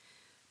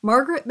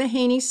 Margaret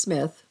Mahaney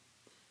Smith,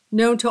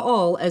 known to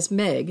all as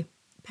Meg,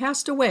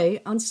 passed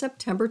away on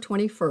September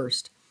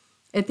 21st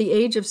at the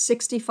age of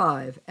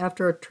 65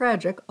 after a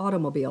tragic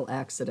automobile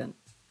accident.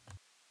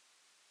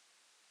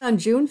 On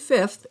June 5,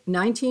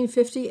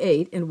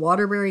 1958, in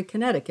Waterbury,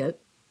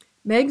 Connecticut,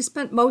 Meg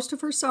spent most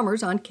of her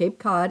summers on Cape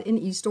Cod in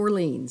East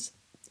Orleans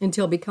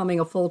until becoming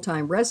a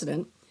full-time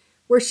resident,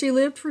 where she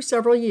lived for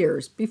several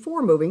years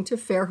before moving to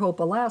Fairhope,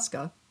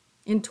 Alaska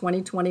in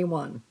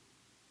 2021.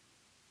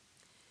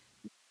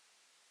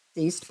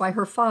 Deceased by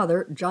her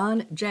father,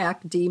 John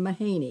Jack D.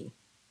 Mahaney.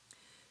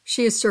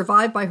 She is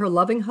survived by her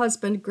loving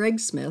husband, Greg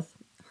Smith,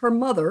 her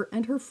mother,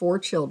 and her 4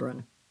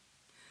 children.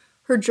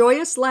 Her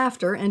joyous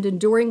laughter and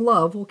enduring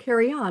love will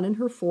carry on in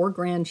her 4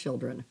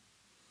 grandchildren.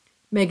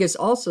 Meg is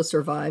also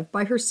survived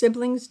by her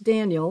siblings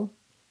Daniel,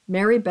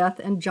 Mary Beth,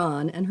 and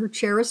John, and her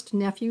cherished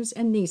nephews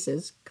and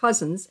nieces,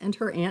 cousins, and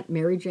her Aunt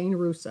Mary Jane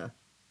Russa.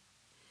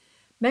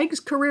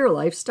 Meg's career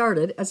life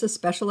started as a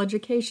special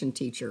education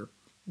teacher,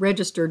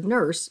 registered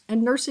nurse,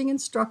 and nursing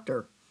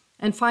instructor,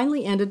 and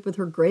finally ended with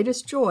her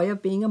greatest joy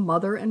of being a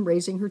mother and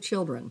raising her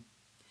children.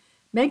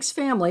 Meg's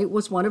family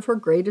was one of her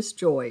greatest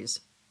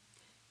joys.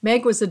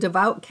 Meg was a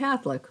devout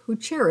Catholic who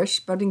cherished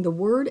spreading the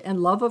word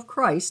and love of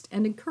Christ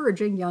and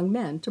encouraging young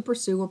men to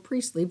pursue a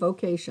priestly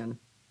vocation.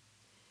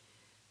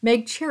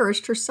 Meg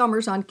cherished her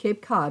summers on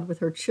Cape Cod with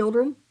her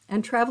children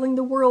and traveling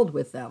the world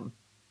with them.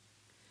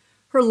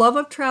 Her love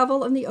of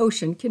travel and the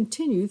ocean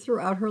continued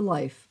throughout her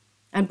life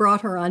and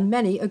brought her on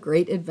many a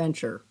great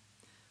adventure.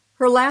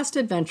 Her last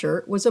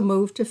adventure was a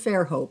move to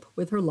Fairhope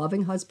with her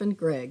loving husband,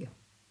 Greg.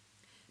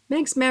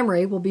 Meg's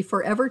memory will be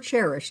forever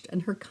cherished,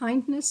 and her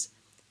kindness,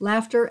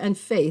 laughter, and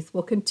faith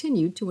will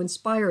continue to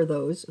inspire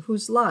those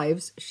whose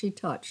lives she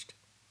touched.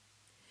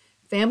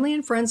 Family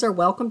and friends are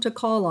welcome to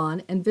call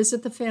on and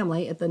visit the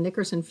family at the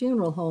Nickerson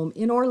Funeral Home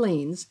in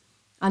Orleans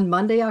on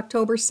Monday,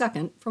 October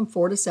 2nd from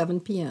 4 to 7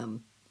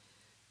 p.m.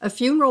 A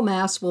funeral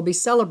mass will be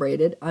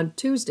celebrated on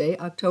Tuesday,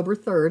 October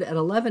 3rd at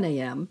 11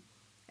 a.m.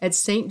 at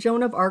St.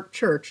 Joan of Arc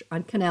Church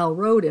on Canal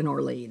Road in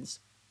Orleans.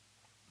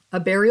 A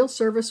burial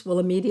service will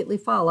immediately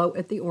follow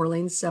at the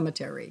Orleans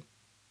Cemetery.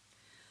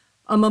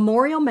 A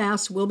memorial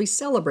mass will be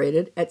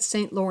celebrated at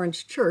St.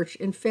 Lawrence Church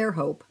in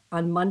Fairhope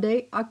on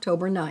Monday,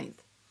 October 9th.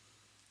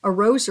 A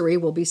rosary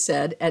will be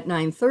said at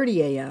 9:30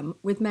 a.m.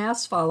 with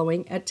mass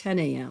following at 10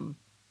 a.m.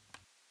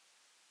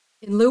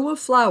 In lieu of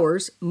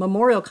flowers,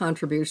 memorial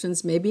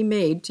contributions may be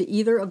made to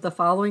either of the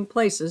following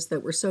places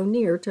that were so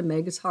near to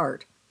Meg's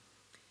heart: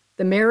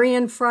 the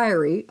Marian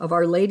Friary of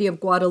Our Lady of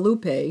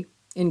Guadalupe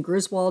in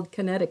Griswold,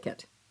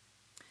 Connecticut,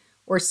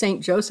 or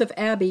St. Joseph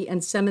Abbey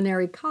and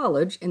Seminary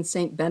College in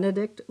St.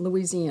 Benedict,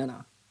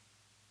 Louisiana.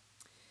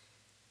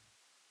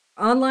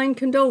 Online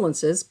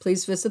condolences,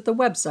 please visit the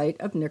website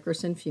of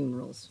Nickerson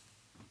Funerals.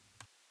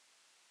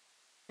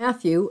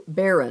 Matthew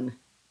Barron,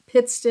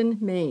 Pittston,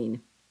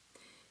 Maine.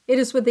 It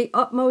is with the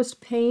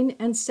utmost pain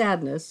and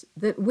sadness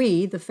that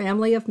we, the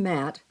family of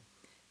Matt,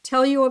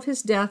 tell you of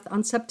his death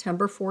on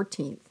September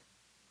 14th.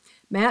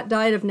 Matt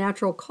died of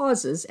natural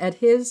causes at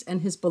his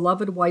and his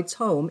beloved wife's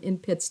home in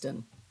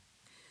Pittston.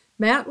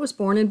 Matt was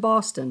born in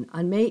Boston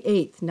on May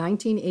 8,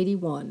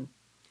 1981,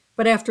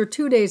 but after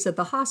 2 days at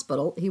the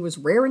hospital, he was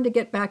raring to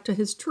get back to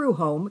his true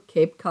home,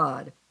 Cape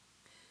Cod.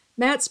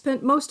 Matt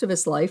spent most of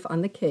his life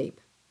on the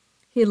Cape.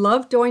 He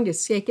loved going to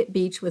Skakit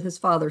Beach with his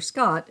father,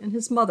 Scott, and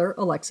his mother,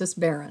 Alexis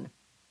Barron.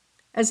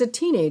 As a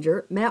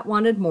teenager, Matt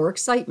wanted more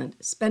excitement,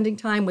 spending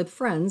time with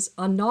friends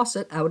on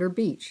Nauset Outer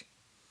Beach.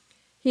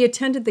 He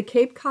attended the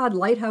Cape Cod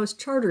Lighthouse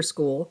Charter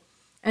School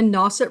and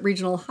Nauset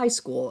Regional High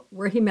School,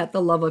 where he met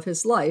the love of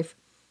his life,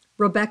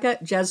 Rebecca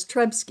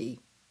Jastrebski.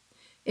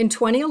 In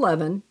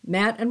 2011,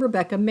 Matt and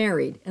Rebecca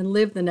married and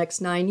lived the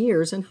next 9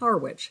 years in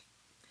Harwich.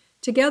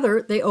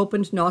 Together, they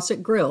opened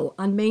Nauset Grill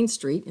on Main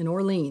Street in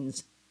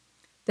Orleans.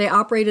 They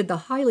operated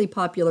the highly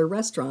popular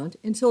restaurant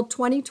until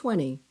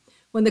 2020,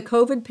 when the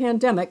COVID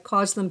pandemic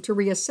caused them to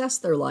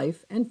reassess their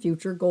life and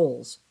future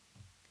goals.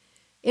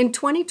 In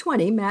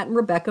 2020, Matt and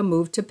Rebecca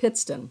moved to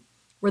Pittston,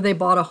 where they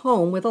bought a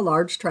home with a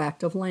large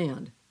tract of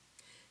land.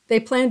 They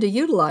planned to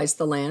utilize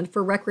the land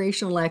for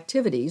recreational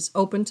activities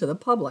open to the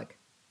public.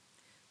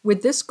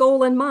 With this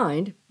goal in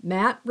mind,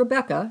 Matt,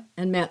 Rebecca,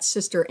 and Matt's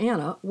sister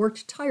Anna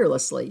worked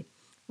tirelessly,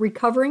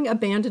 recovering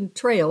abandoned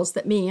trails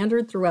that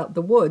meandered throughout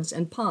the woods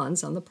and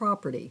ponds on the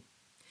property.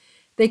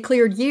 They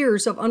cleared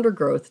years of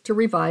undergrowth to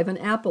revive an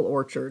apple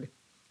orchard,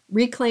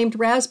 reclaimed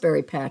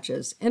raspberry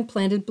patches, and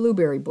planted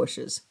blueberry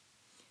bushes.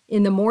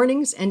 In the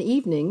mornings and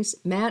evenings,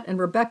 Matt and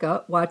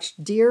Rebecca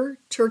watched deer,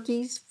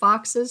 turkeys,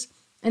 foxes,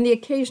 and the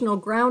occasional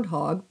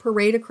groundhog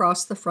parade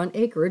across the front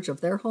acreage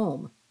of their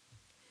home.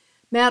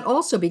 Matt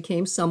also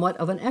became somewhat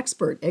of an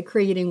expert at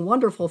creating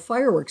wonderful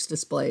fireworks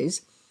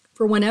displays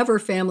for whenever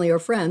family or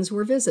friends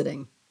were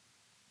visiting.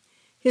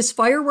 His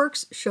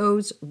fireworks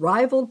shows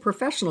rivaled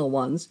professional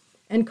ones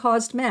and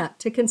caused Matt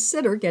to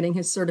consider getting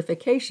his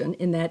certification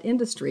in that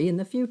industry in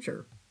the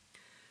future.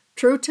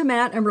 True to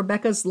Matt and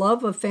Rebecca's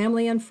love of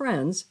family and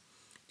friends,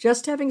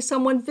 just having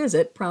someone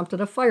visit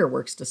prompted a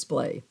fireworks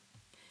display.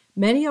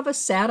 Many of us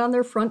sat on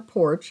their front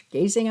porch,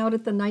 gazing out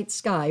at the night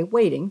sky,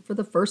 waiting for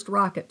the first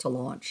rocket to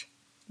launch.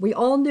 We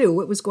all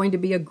knew it was going to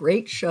be a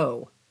great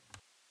show.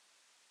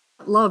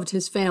 Matt loved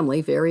his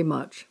family very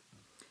much.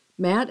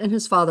 Matt and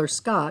his father,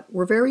 Scott,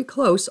 were very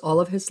close all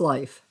of his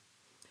life.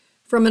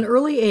 From an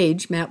early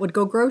age, Matt would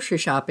go grocery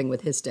shopping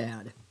with his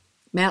dad.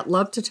 Matt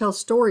loved to tell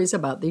stories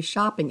about these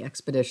shopping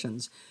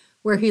expeditions,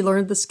 where he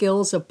learned the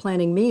skills of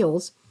planning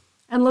meals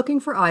and looking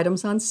for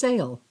items on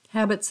sale,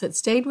 habits that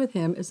stayed with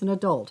him as an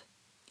adult.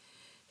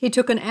 He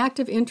took an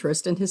active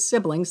interest in his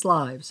siblings'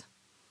 lives.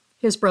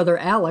 His brother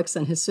Alex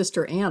and his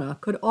sister Anna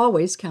could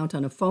always count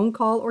on a phone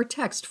call or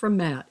text from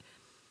Matt,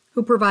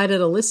 who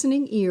provided a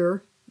listening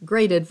ear,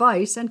 great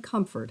advice, and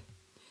comfort.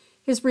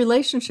 His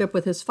relationship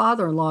with his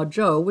father-in-law,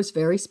 Joe, was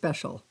very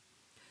special.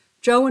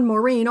 Joe and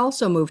Maureen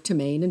also moved to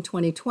Maine in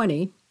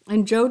 2020,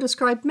 and Joe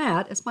described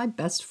Matt as my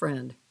best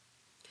friend.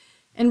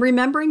 In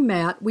remembering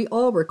Matt, we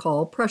all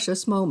recall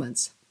precious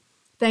moments.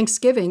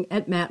 Thanksgiving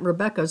at Matt and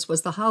Rebecca's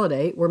was the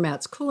holiday where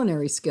Matt's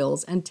culinary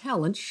skills and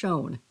talents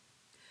shone.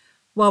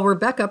 While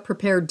Rebecca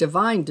prepared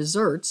divine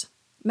desserts,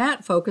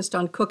 Matt focused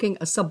on cooking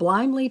a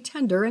sublimely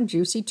tender and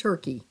juicy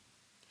turkey.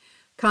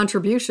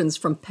 Contributions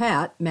from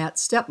Pat,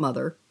 Matt's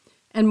stepmother,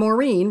 and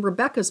Maureen,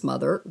 Rebecca's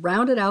mother,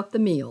 rounded out the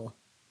meal.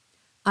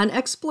 On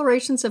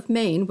explorations of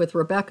Maine with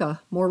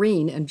Rebecca,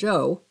 Maureen, and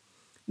Joe,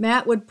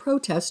 Matt would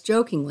protest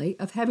jokingly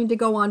of having to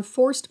go on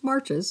forced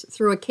marches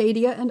through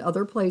Acadia and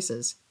other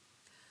places.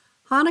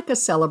 Hanukkah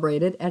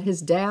celebrated at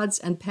his dad's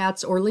and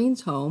Pat's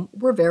Orleans home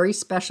were very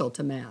special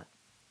to Matt.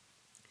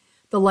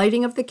 The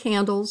lighting of the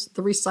candles,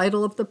 the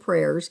recital of the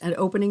prayers, and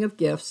opening of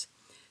gifts,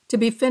 to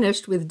be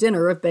finished with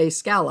dinner of bay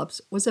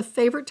scallops, was a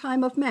favorite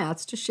time of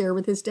Matt's to share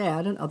with his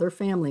dad and other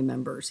family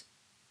members.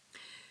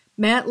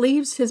 Matt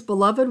leaves his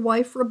beloved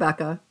wife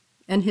Rebecca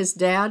and his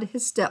dad,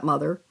 his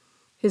stepmother,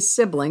 his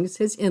siblings,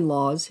 his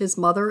in-laws, his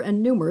mother,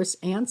 and numerous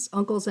aunts,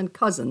 uncles, and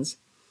cousins,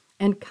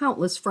 and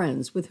countless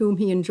friends with whom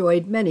he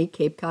enjoyed many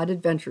Cape Cod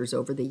adventures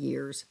over the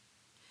years.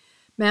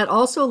 Matt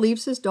also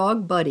leaves his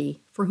dog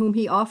Buddy, for whom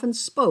he often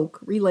spoke,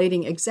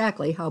 relating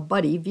exactly how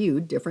Buddy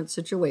viewed different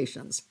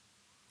situations.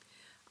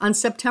 On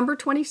September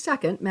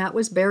 22nd, Matt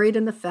was buried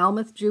in the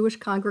Falmouth Jewish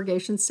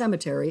Congregation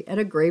Cemetery at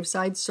a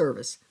graveside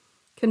service,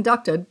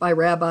 conducted by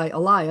Rabbi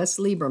Elias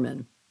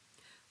Lieberman.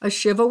 A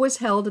shiva was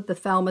held at the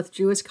Falmouth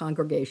Jewish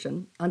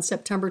Congregation on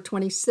September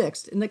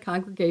 26th in the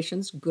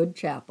congregation's Good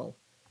Chapel.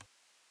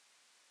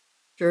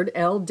 Richard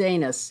L.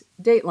 Danis,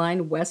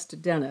 Dateline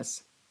West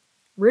Dennis.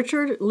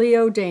 Richard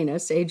Leo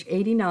Danis, age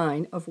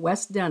 89, of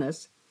West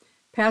Dennis,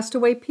 passed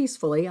away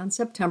peacefully on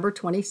September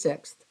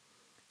 26th,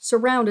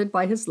 surrounded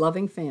by his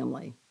loving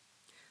family.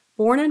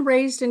 Born and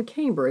raised in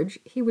Cambridge,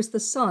 he was the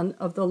son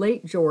of the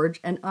late George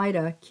and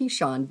Ida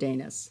Keishon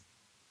Danis.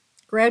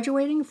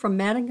 Graduating from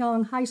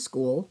Mattingong High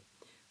School,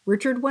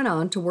 Richard went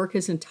on to work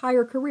his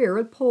entire career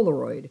at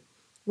Polaroid,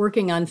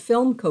 working on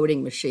film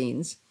coding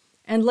machines,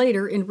 and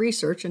later in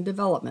research and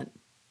development.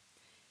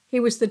 He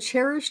was the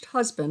cherished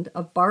husband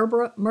of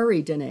Barbara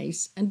Murray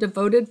Danis and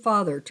devoted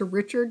father to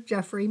Richard,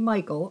 Jeffrey,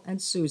 Michael,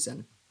 and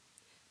Susan.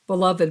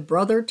 Beloved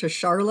brother to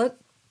Charlotte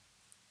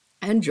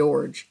and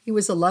George, he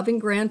was a loving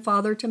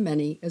grandfather to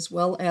many, as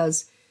well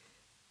as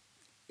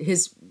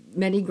his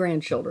many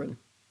grandchildren.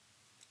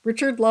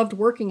 Richard loved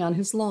working on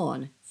his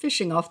lawn,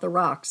 fishing off the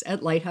rocks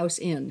at Lighthouse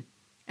Inn,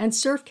 and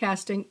surf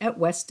casting at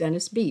West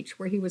Dennis Beach,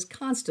 where he was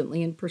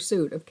constantly in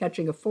pursuit of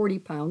catching a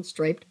 40-pound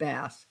striped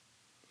bass.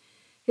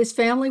 His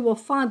family will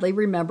fondly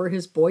remember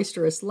his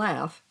boisterous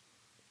laugh,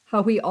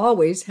 how he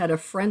always had a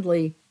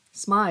friendly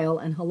smile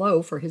and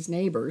hello for his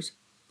neighbors,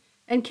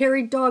 and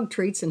carried dog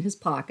treats in his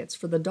pockets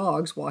for the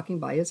dogs walking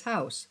by his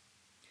house.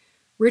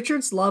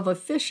 Richard's love of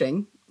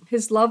fishing,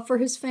 his love for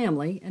his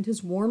family, and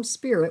his warm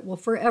spirit will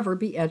forever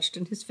be etched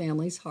in his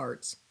family's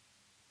hearts.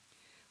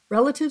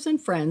 Relatives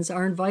and friends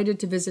are invited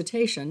to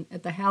visitation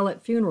at the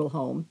Hallett Funeral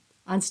Home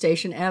on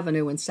Station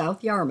Avenue in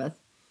South Yarmouth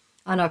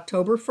on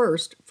October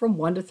 1st from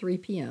 1 to 3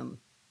 p.m.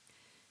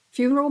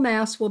 Funeral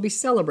Mass will be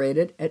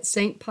celebrated at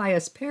St.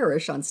 Pius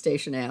Parish on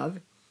Station Ave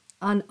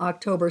on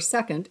October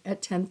 2nd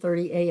at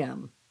 10:30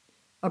 a.m.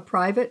 A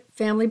private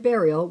family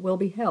burial will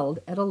be held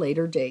at a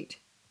later date.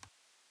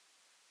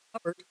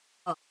 Robert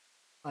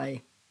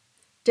Fry,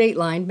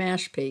 Dateline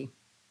Mashpee.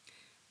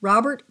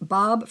 Robert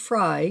Bob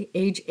Fry,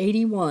 age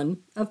 81,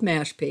 of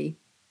Mashpee,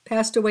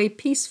 passed away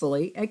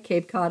peacefully at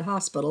Cape Cod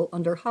Hospital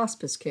under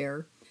hospice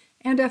care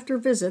and after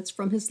visits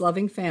from his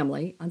loving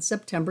family on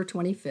September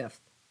 25th.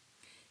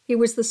 He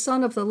was the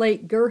son of the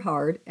late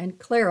Gerhard and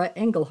Clara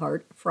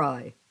Engelhardt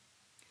Fry.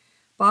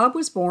 Bob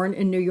was born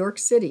in New York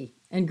City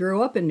and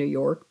grew up in New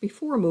York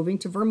before moving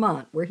to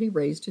Vermont, where he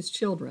raised his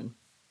children.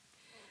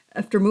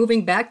 After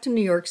moving back to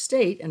New York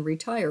State and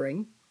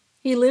retiring,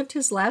 he lived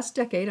his last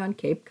decade on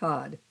Cape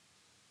Cod.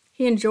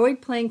 He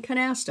enjoyed playing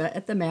canasta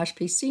at the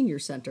Mashpee Senior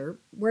Center,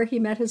 where he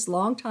met his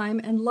longtime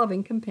and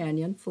loving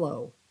companion,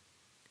 Flo.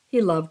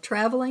 He loved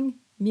traveling,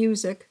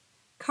 music,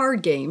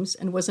 card games,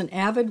 and was an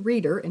avid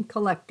reader and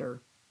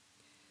collector.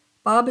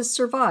 Bob is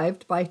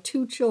survived by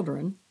 2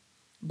 children,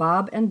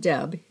 Bob and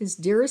Deb, his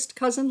dearest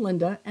cousin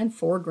Linda, and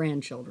 4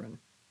 grandchildren.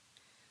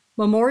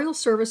 Memorial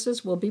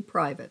services will be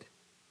private.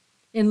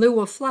 In lieu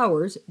of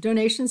flowers,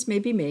 donations may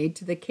be made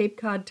to the Cape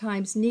Cod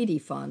Times Needy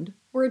Fund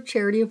or a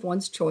charity of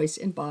one's choice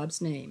in Bob's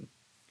name.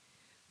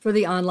 For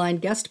the online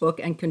guest book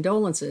and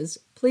condolences,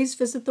 please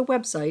visit the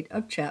website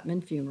of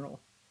Chapman Funeral.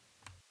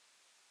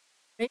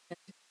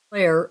 Raymond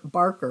Blair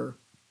Barker,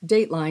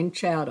 Dateline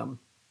Chatham.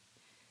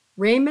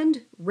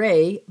 Raymond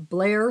Ray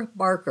Blair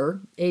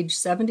Barker, age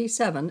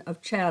 77,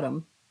 of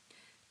Chatham,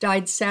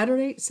 died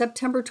Saturday,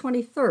 September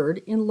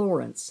 23rd in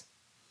Lawrence.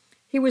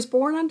 He was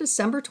born on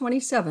December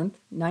 27,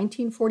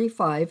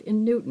 1945,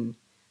 in Newton,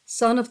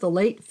 son of the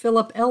late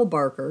Philip L.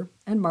 Barker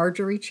and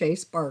Marjorie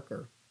Chase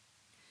Barker.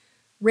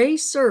 Ray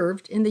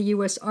served in the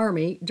U.S.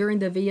 Army during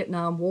the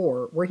Vietnam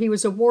War, where he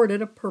was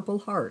awarded a Purple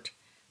Heart,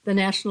 the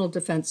National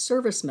Defense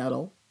Service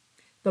Medal,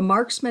 the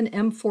Marksman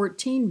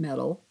M14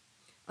 Medal,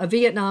 a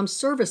Vietnam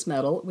Service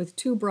Medal with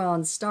 2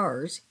 bronze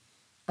stars,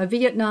 a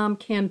Vietnam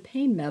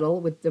Campaign Medal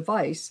with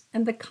device,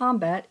 and the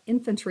Combat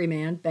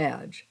Infantryman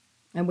Badge,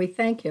 and we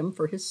thank him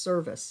for his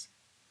service.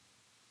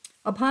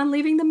 Upon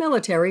leaving the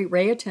military,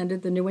 Ray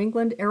attended the New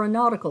England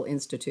Aeronautical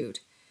Institute,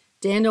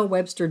 Daniel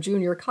Webster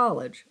Junior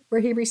College,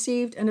 where he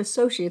received an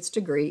associate's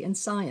degree in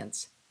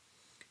science.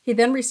 He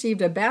then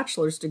received a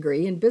bachelor's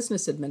degree in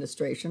business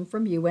administration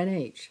from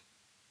UNH.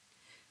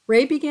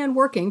 Ray began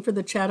working for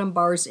the Chatham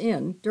Bars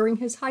Inn during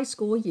his high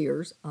school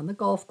years on the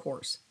golf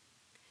course.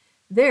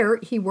 There,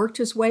 he worked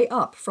his way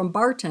up from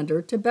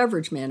bartender to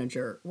beverage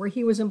manager, where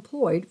he was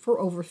employed for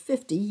over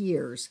 50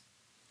 years.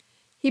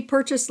 He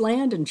purchased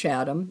land in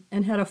Chatham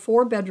and had a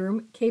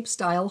 4-bedroom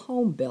Cape-style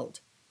home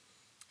built.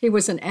 He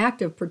was an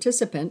active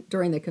participant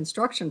during the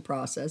construction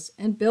process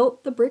and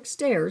built the brick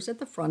stairs at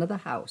the front of the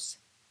house.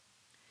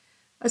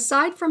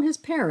 Aside from his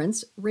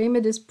parents,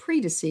 Raymond is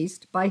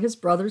predeceased by his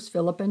brothers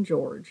Philip and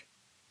George.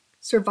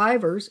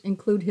 Survivors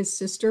include his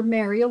sister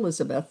Mary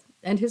Elizabeth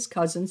and his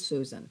cousin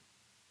Susan.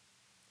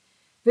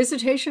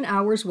 Visitation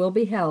hours will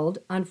be held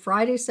on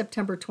Friday,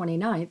 September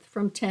 29th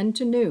from 10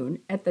 to noon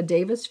at the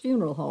Davis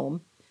Funeral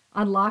Home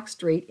on Lock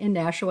Street in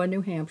Nashua,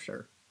 New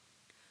Hampshire.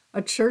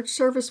 A church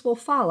service will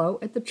follow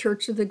at the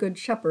Church of the Good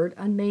Shepherd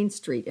on Main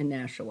Street in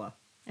Nashua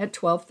at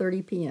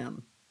 12:30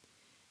 p.m.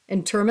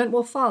 Interment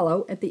will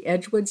follow at the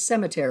Edgewood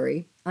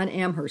Cemetery on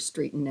Amherst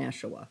Street in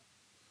Nashua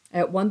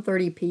at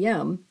 1:30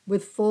 p.m.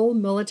 with full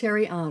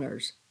military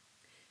honors.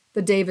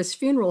 The Davis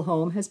Funeral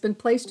Home has been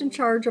placed in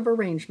charge of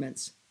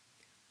arrangements.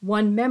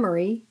 One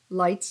memory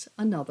lights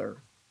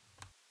another.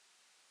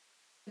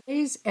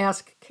 Today's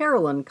Ask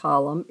Carolyn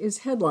column is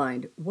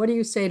headlined, "What do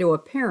you say to a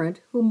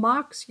parent who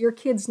mocks your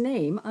kid's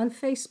name on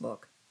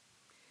Facebook?"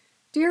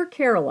 Dear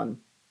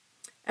Carolyn,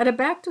 at a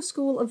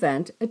back-to-school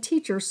event, a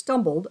teacher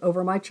stumbled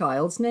over my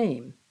child's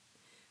name.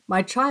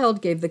 My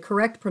child gave the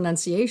correct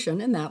pronunciation,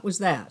 and that was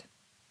that.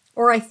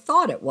 Or I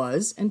thought it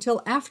was,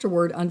 until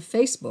afterward on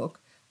Facebook,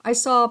 I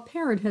saw a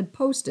parent had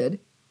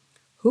posted,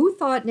 "Who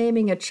thought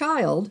naming a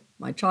child,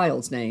 my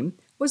child's name,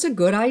 was a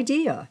good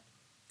idea?"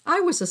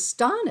 I was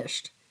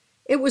astonished.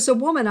 It was a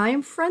woman I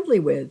am friendly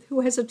with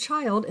who has a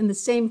child in the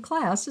same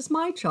class as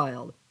my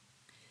child.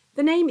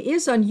 The name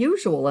is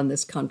unusual in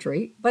this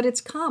country, but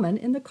it's common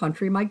in the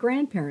country my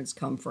grandparents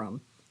come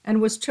from, and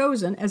was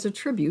chosen as a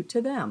tribute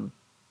to them.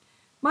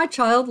 My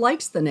child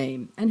likes the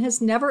name and has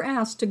never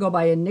asked to go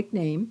by a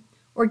nickname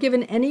or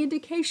given any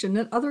indication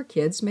that other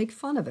kids make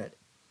fun of it.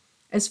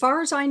 As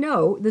far as I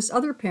know, this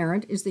other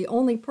parent is the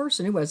only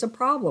person who has a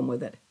problem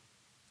with it.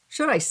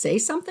 Should I say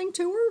something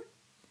to her?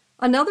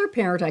 Another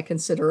parent I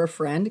consider a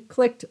friend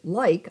clicked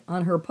like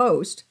on her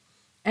post,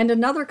 and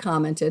another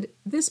commented,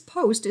 "This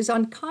post is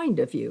unkind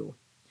of you."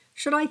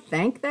 Should I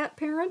thank that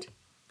parent?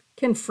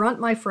 Confront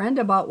my friend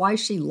about why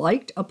she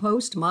liked a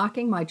post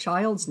mocking my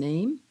child's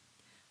name?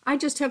 I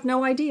just have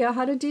no idea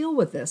how to deal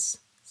with this.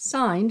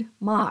 Signed,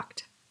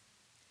 Mocked.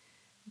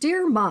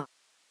 Dear Mom,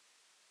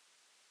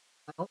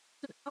 an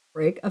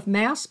outbreak of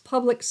mass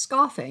public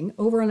scoffing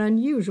over an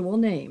unusual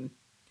name.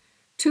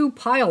 2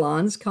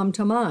 pylons come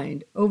to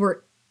mind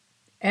over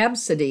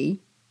Absidy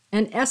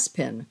and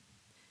Espin.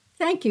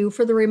 Thank you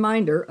for the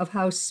reminder of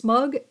how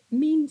smug,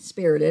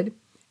 mean-spirited,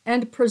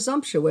 and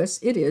presumptuous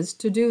it is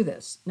to do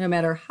this, no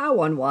matter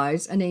how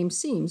unwise a name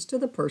seems to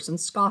the person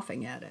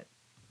scoffing at it.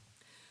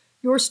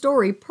 Your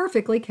story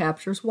perfectly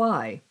captures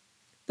why.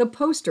 The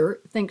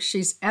poster thinks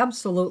she's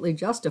absolutely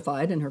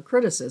justified in her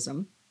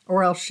criticism,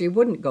 or else she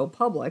wouldn't go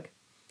public,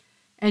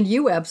 and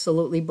you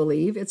absolutely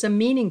believe it's a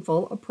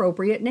meaningful,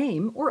 appropriate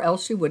name, or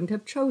else she wouldn't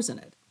have chosen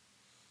it.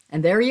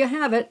 And there you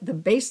have it, the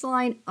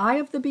baseline eye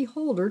of the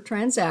beholder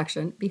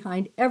transaction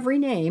behind every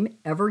name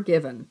ever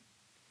given.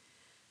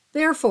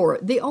 Therefore,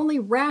 the only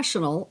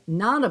rational,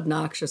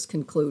 non-obnoxious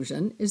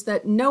conclusion is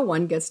that no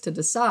one gets to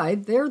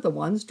decide they're the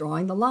ones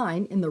drawing the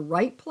line in the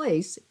right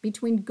place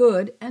between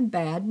good and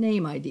bad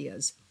name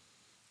ideas,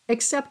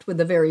 except with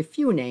the very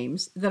few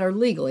names that are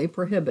legally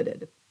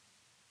prohibited.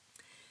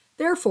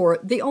 Therefore,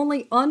 the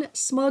only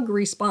unsmug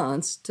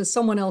response to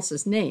someone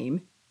else's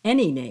name,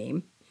 any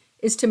name,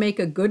 is to make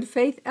a good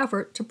faith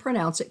effort to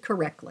pronounce it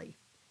correctly.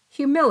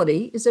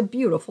 Humility is a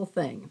beautiful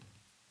thing.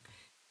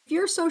 If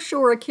you're so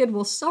sure a kid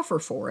will suffer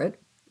for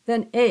it,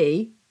 then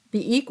A,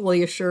 be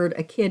equally assured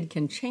a kid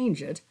can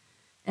change it,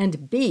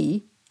 and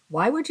B,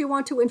 why would you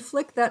want to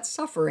inflict that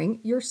suffering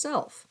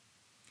yourself?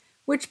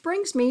 Which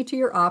brings me to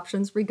your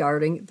options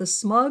regarding the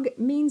smug,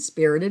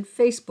 mean-spirited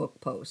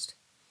Facebook post.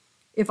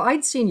 If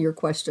I'd seen your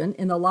question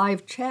in the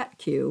live chat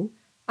queue,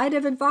 I'd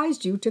have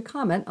advised you to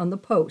comment on the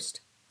post.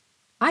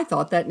 I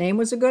thought that name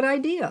was a good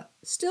idea,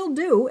 still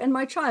do, and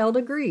my child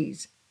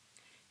agrees.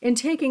 In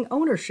taking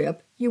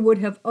ownership, you would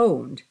have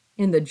owned,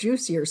 in the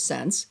juicier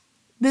sense,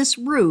 this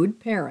rude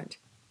parent.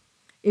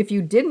 If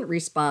you didn't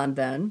respond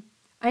then,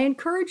 I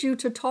encourage you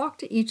to talk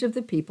to each of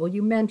the people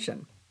you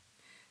mention.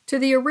 To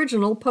the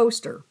original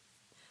poster,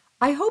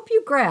 I hope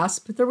you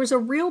grasp there was a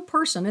real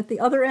person at the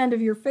other end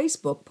of your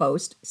Facebook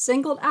post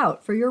singled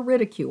out for your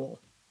ridicule.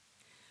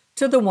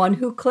 To the one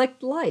who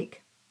clicked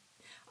like,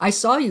 I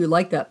saw you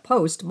like that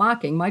post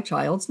mocking my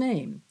child's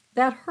name.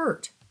 That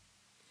hurt.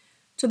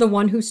 To the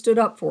one who stood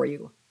up for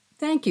you,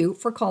 thank you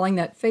for calling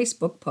that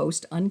Facebook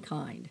post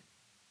unkind.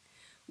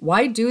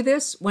 Why do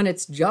this when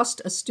it's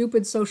just a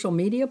stupid social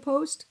media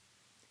post?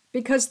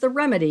 Because the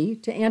remedy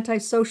to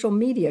anti-social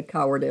media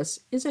cowardice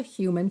is a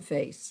human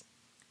face.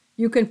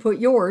 You can put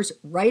yours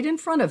right in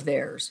front of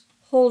theirs,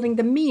 holding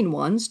the mean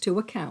ones to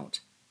account.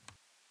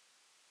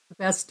 The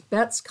Best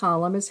Bets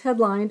column is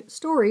headlined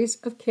Stories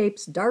of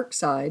Cape's Dark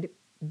Side,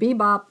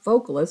 Bebop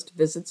Vocalist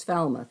Visits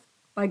Falmouth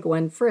by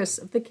Gwen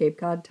Friss of the Cape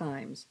Cod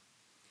Times.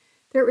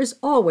 There is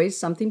always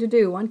something to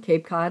do on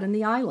Cape Cod and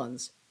the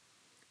islands.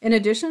 In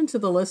addition to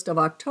the list of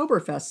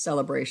Oktoberfest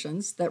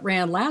celebrations that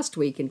ran last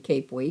week in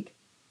Cape Week,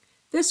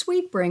 this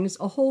week brings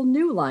a whole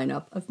new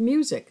lineup of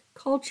music,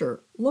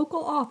 culture,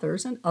 local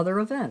authors, and other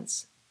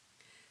events.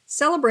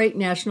 Celebrate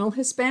National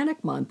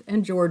Hispanic Month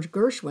and George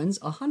Gershwin's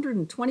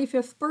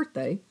 125th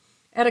birthday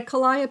at a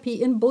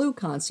Calliope in Blue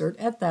concert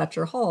at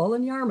Thatcher Hall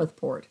in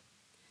Yarmouthport.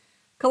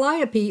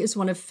 Calliope is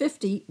one of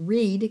 50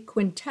 reed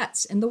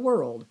quintets in the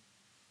world.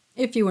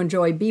 If you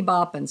enjoy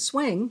bebop and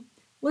swing,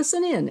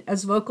 listen in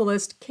as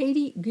vocalist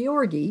Katie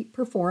Georgi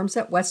performs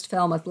at West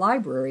Falmouth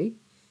Library,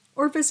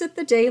 or visit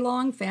the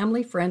day-long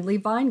family-friendly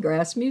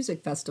Vinegrass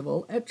Music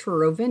Festival at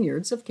Truro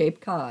Vineyards of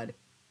Cape Cod.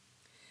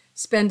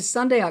 Spend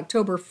Sunday,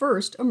 October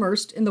 1st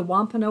immersed in the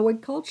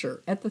Wampanoag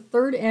culture at the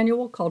 3rd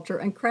Annual Culture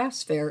and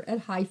Crafts Fair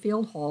at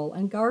Highfield Hall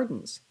and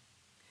Gardens.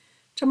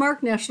 To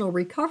mark National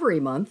Recovery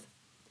Month,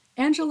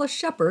 Angela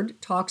Shepard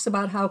talks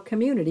about how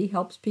community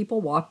helps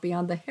people walk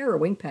beyond the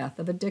harrowing path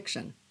of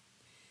addiction.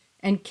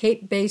 And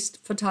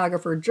Cape-based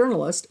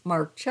photographer-journalist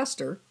Mark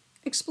Chester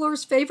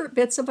explores favorite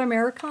bits of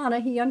Americana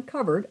he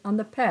uncovered on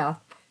the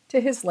path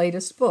to his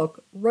latest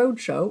book,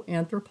 Roadshow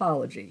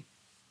Anthropology.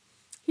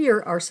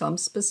 Here are some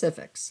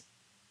specifics.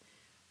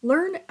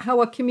 Learn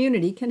how a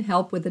community can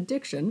help with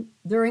addiction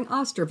during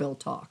Osterville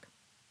Talk.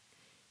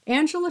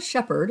 Angela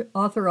Shepard,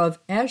 author of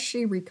As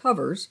She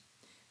Recovers,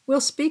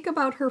 will speak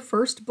about her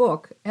first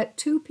book at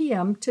 2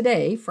 p.m.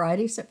 today,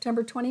 Friday,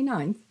 September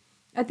 29th,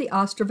 at the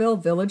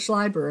Osterville Village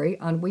Library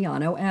on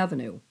Weano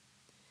Avenue.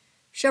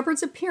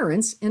 Shepard's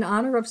appearance, in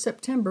honor of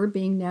September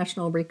being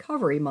National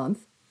Recovery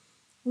Month,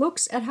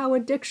 looks at how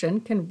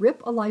addiction can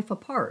rip a life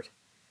apart,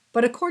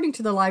 but according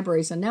to the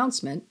library's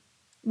announcement,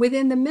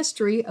 within the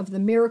mystery of the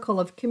miracle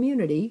of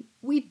community,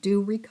 we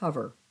do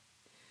recover.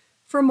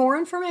 For more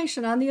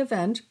information on the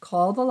event,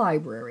 call the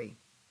library.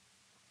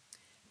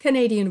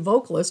 Canadian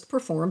vocalist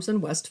performs in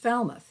West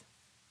Falmouth.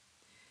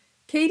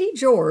 Katie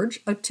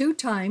George, a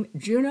 2-time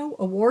Juno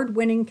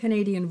Award-winning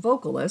Canadian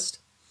vocalist,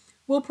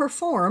 will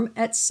perform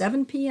at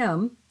 7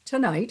 p.m.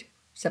 tonight,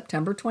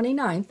 September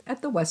 29th,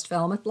 at the West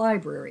Falmouth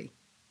Library.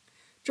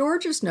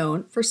 George is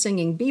known for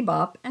singing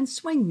bebop and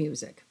swing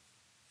music.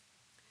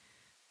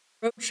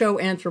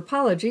 Roadshow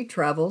Anthropology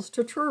travels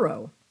to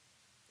Truro.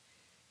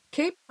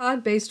 Cape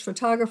Cod-based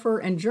photographer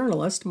and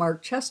journalist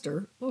Mark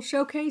Chester will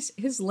showcase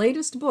his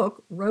latest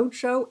book,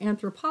 Roadshow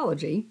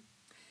Anthropology,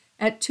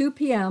 at 2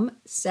 p.m.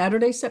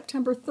 Saturday,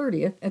 September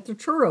 30th at the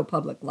Truro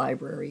Public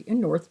Library in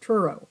North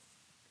Truro.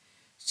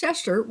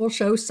 Chester will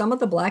show some of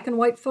the black and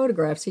white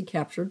photographs he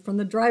captured from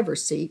the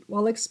driver's seat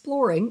while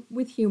exploring,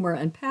 with humor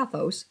and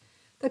pathos,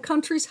 the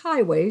country's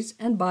highways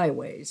and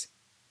byways.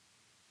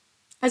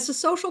 As a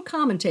social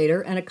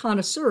commentator and a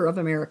connoisseur of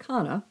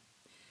Americana,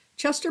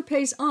 Chester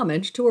pays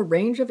homage to a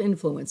range of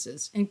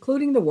influences,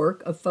 including the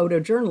work of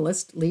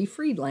photojournalist Lee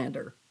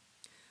Friedlander,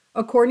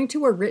 according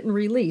to a written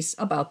release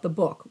about the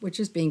book, which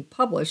is being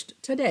published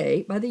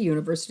today by the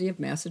University of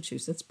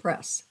Massachusetts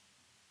Press.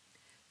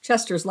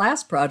 Chester's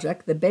last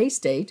project, The Bay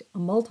State, a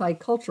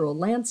multicultural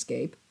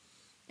landscape,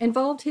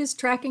 involved his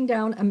tracking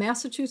down a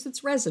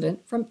Massachusetts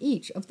resident from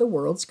each of the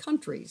world's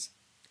countries.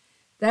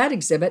 That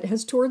exhibit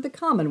has toured the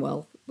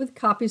Commonwealth, with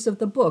copies of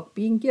the book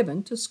being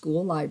given to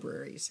school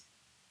libraries.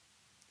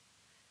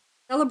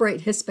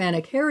 Celebrate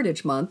Hispanic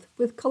Heritage Month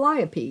with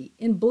Calliope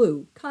in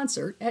Blue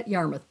concert at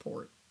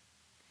Yarmouthport.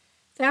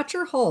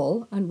 Thatcher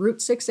Hall on Route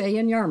 6A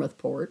in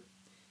Yarmouthport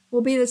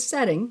will be the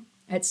setting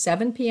at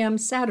 7 p.m.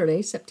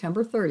 Saturday,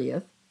 September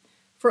 30th,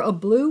 for a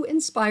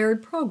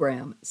blue-inspired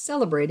program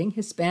celebrating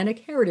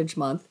Hispanic Heritage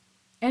Month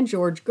and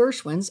George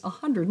Gershwin's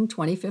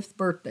 125th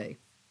birthday.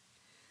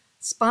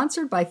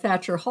 Sponsored by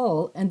Thatcher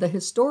Hall and the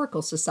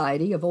Historical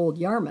Society of Old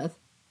Yarmouth,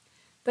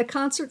 the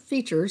concert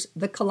features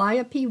the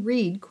Calliope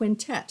Reed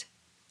Quintet,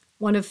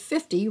 one of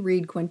 50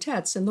 reed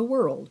quintets in the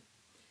world.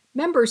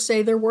 Members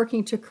say they're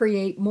working to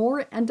create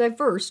more and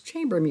diverse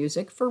chamber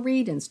music for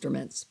reed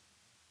instruments.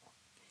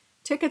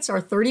 Tickets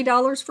are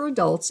 $30 for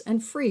adults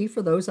and free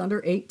for those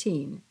under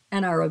 18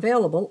 and are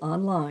available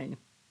online.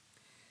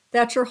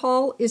 Thatcher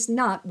Hall is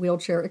not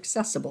wheelchair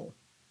accessible.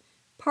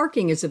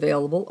 Parking is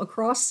available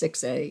across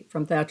 6A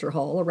from Thatcher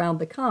Hall around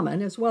the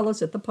Common as well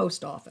as at the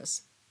post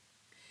office.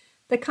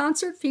 The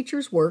concert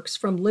features works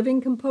from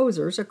living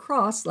composers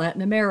across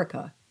Latin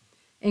America,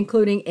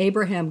 including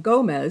Abraham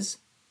Gomez,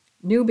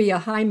 Nubia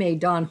Jaime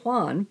Don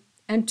Juan,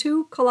 and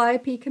 2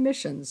 Calliope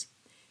commissions,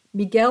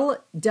 Miguel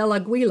de la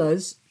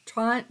Guila's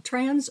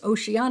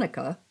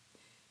Transoceanica,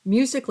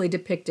 musically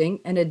depicting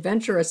an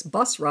adventurous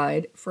bus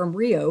ride from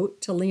Rio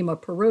to Lima,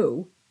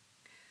 Peru,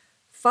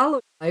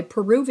 followed by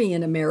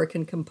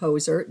Peruvian-American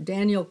composer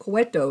Daniel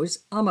Cueto's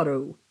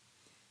Amaru.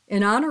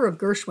 In honor of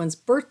Gershwin's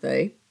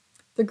birthday,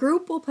 the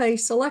group will play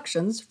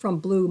selections from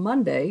Blue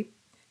Monday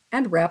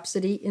and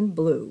Rhapsody in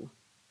Blue.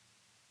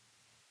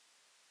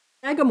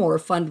 Sagamore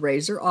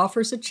fundraiser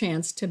offers a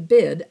chance to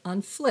bid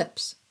on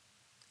flips.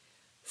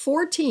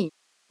 4 teams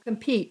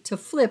compete to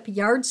flip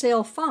yard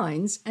sale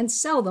finds and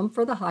sell them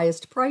for the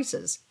highest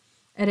prices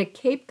at a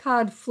Cape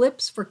Cod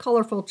Flips for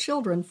Colorful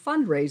Children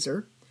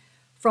fundraiser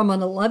from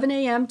an 11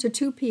 a.m. to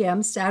 2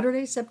 p.m.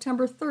 Saturday,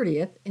 September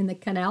 30th in the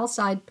Canal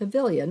Side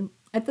Pavilion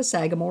at the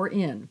Sagamore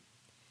Inn.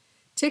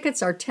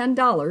 Tickets are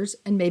 $10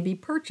 and may be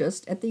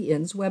purchased at the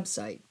inn's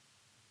website.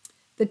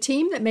 The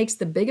team that makes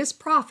the biggest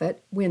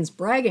profit wins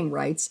bragging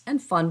rights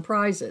and fun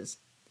prizes.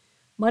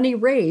 Money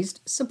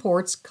raised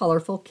supports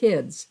Colorful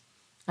Kids,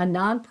 a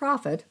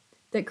nonprofit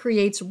that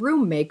creates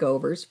room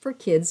makeovers for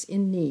kids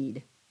in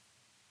need.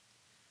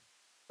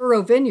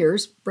 Truro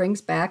Vineyards brings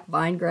back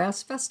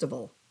Vinegrass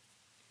Festival.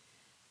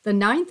 The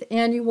 9th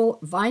annual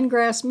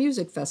Vinegrass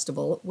Music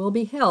Festival will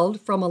be held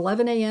from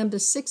 11 a.m. to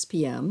 6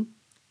 p.m.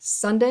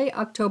 Sunday,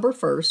 October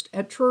 1st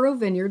at Truro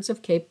Vineyards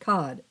of Cape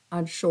Cod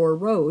on Shore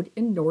Road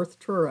in North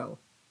Truro.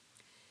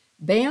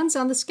 Bands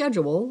on the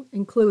schedule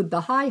include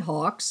the High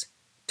Hawks,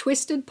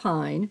 Twisted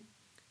Pine,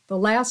 The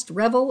Last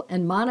Revel,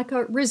 and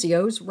Monica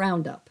Rizzio's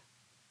Roundup.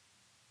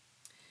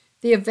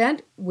 The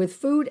event, with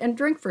food and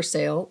drink for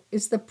sale,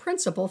 is the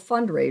principal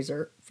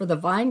fundraiser for the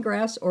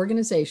Vinegrass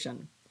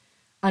Organization,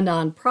 a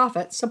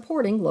nonprofit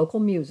supporting local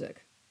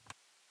music.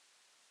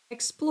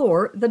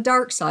 Explore the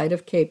dark side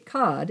of Cape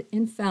Cod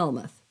in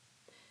Falmouth.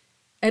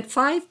 At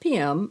 5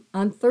 p.m.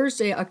 on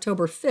Thursday,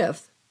 October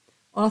 5th,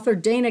 author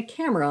Dana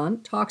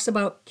Cameron talks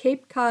about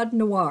Cape Cod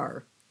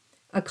Noir,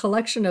 a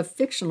collection of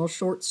fictional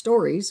short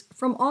stories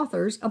from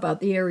authors about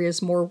the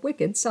area's more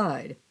wicked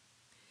side.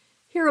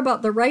 Hear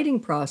about the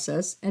writing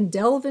process and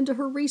delve into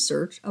her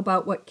research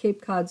about what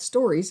Cape Cod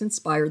stories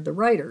inspired the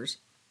writers.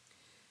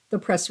 The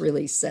press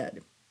release said,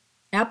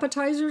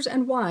 appetizers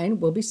and wine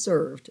will be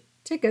served.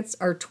 Tickets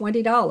are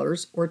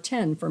 $20 or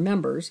 $10 for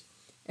members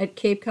at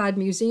Cape Cod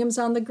Museums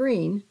on the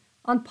Green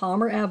on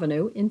Palmer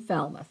Avenue in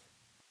Falmouth.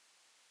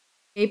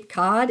 Cape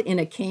Cod in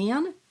a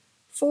Can?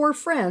 4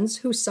 friends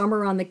who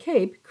summer on the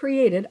Cape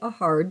created a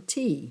hard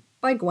tea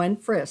by Gwen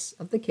Friss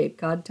of the Cape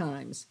Cod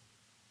Times.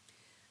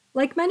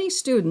 Like many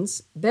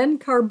students, Ben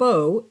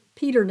Carbeau,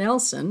 Peter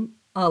Nelson,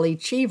 Ollie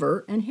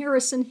Cheever, and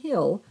Harrison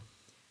Hill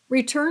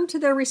returned to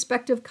their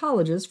respective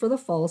colleges for the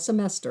fall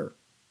semester.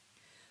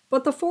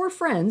 But the 4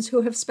 friends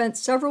who have spent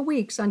several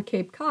weeks on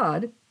Cape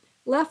Cod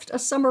left a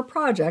summer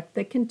project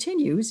that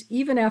continues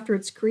even after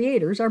its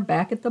creators are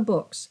back at the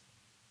books.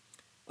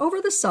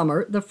 Over the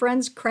summer, the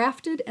friends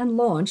crafted and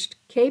launched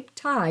Cape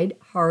Tide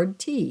Hard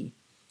Tea,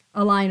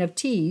 a line of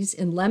teas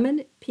in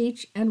lemon,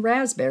 peach, and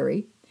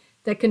raspberry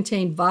that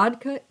contain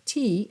vodka,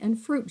 tea, and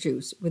fruit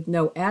juice with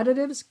no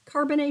additives,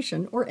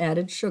 carbonation, or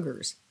added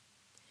sugars.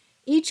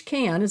 Each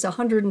can is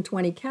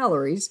 120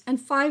 calories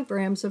and 5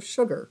 grams of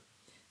sugar,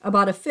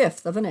 about a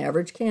fifth of an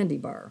average candy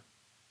bar.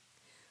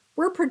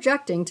 We're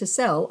projecting to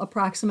sell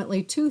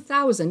approximately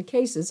 2,000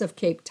 cases of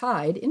Cape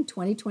Tide in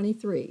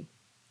 2023.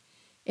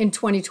 In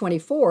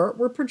 2024,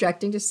 we're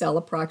projecting to sell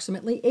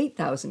approximately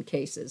 8,000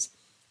 cases,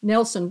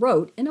 Nelson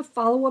wrote in a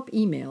follow-up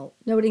email,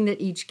 noting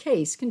that each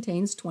case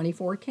contains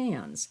 24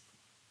 cans.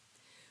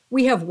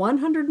 We have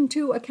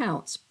 102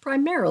 accounts,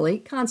 primarily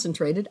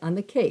concentrated on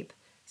the Cape,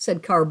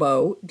 said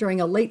Carbeau during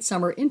a late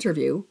summer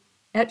interview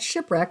at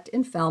Shipwrecked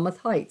in Falmouth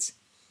Heights,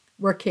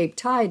 where Cape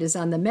Tide is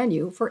on the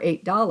menu for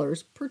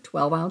 $8 per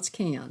 12-ounce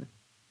can.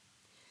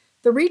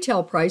 The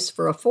retail price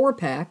for a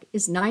 4-pack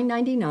is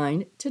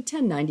 $9.99 to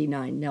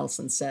 $10.99,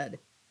 Nelson said.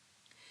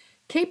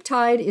 Cape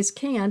Tide is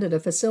canned at a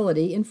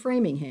facility in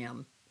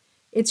Framingham.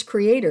 Its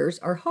creators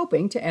are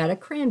hoping to add a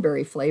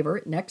cranberry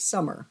flavor next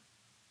summer.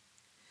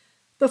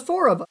 The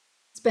 4 of us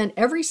spent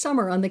every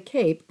summer on the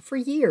Cape for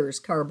years,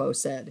 Carbeau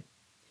said.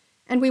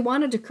 And we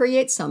wanted to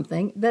create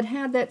something that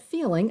had that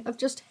feeling of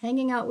just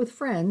hanging out with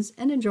friends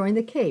and enjoying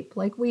the Cape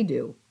like we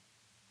do.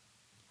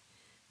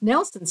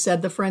 Nelson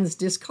said the friends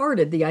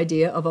discarded the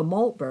idea of a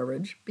malt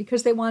beverage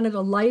because they wanted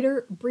a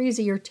lighter,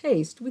 breezier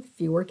taste with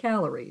fewer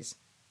calories.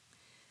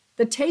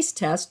 The taste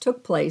test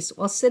took place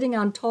while sitting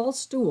on tall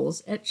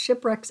stools at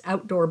Shipwreck's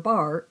outdoor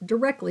bar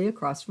directly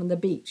across from the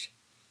beach.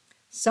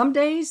 Some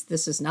days,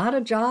 this is not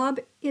a job,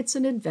 it's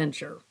an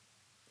adventure.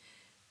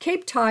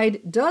 Cape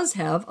Tide does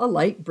have a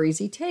light,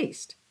 breezy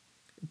taste.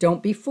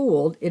 Don't be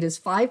fooled, it is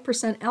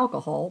 5%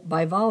 alcohol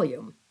by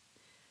volume.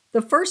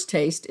 The first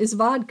taste is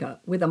vodka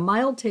with a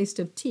mild taste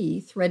of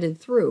tea threaded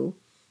through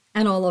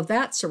And all of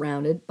that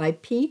surrounded by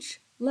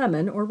peach,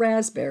 lemon, or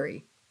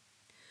raspberry.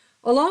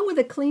 Along with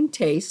a clean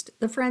taste,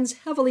 the friends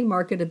heavily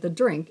marketed the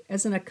drink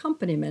as an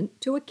accompaniment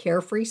to a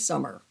carefree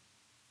summer.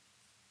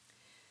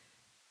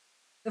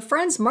 The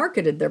friends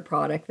marketed their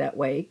product that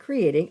way,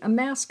 creating a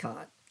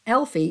mascot,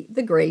 Alfie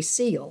the Gray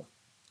Seal,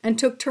 and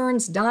took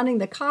turns donning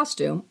the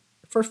costume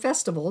for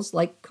festivals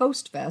like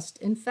Coast Fest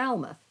in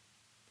Falmouth.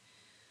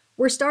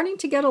 We're starting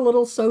to get a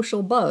little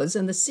social buzz,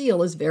 and the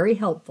seal is very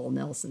helpful,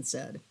 Nelson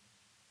said.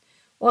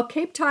 While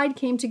Cape Tide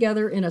came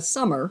together in a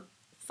summer,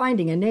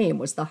 finding a name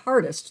was the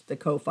hardest, the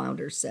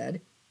co-founders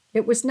said.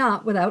 It was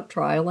not without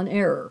trial and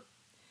error.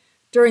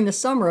 During the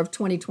summer of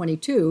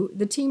 2022,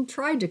 the team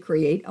tried to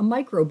create a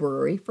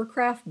microbrewery for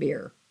craft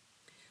beer.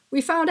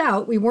 We found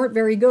out we weren't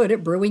very good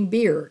at brewing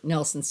beer,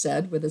 Nelson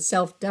said with a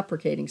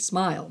self-deprecating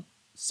smile.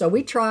 So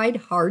we tried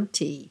hard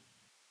tea.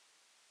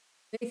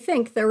 They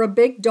think they're a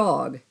big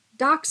dog.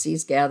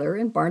 Doxies gather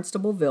in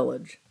Barnstable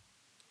Village.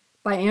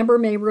 By Amber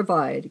May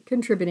Revide,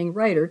 contributing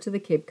writer to the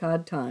Cape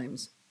Cod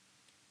Times.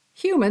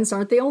 Humans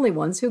aren't the only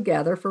ones who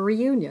gather for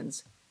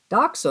reunions.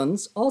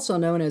 Dachshunds, also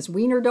known as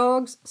wiener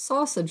dogs,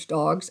 sausage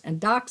dogs, and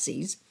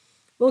doxies,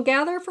 will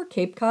gather for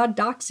Cape Cod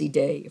Doxie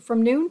Day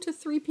from noon to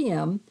 3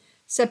 p.m.,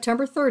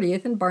 September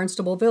 30th in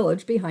Barnstable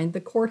Village behind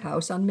the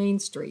courthouse on Main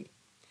Street.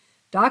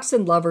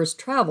 Dachshund lovers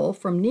travel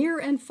from near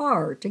and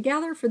far to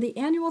gather for the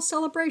annual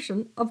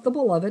celebration of the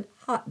beloved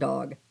hot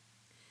dog.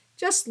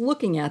 Just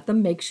looking at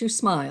them makes you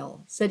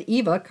smile, said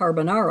Eva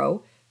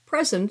Carbonaro,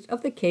 president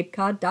of the Cape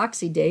Cod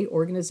Doxie Day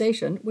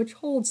organization, which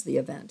holds the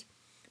event,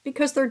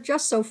 because they're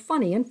just so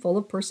funny and full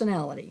of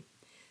personality.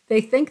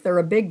 They think they're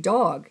a big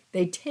dog.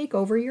 They take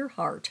over your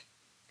heart.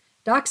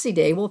 Doxie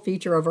Day will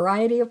feature a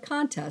variety of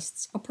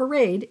contests, a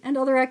parade, and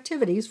other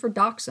activities for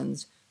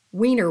dachshunds,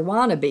 wiener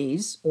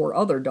wannabes, or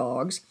other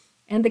dogs,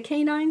 and the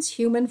canine's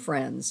human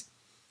friends.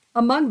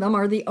 Among them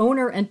are the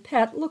owner and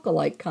pet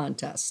look-alike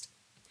contest.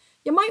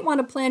 You might want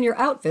to plan your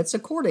outfits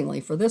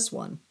accordingly for this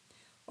one.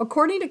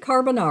 According to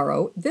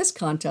Carbonaro, this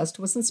contest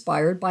was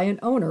inspired by an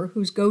owner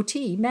whose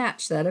goatee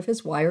matched that of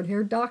his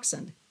wire-haired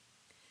dachshund.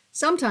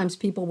 Sometimes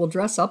people will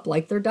dress up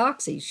like their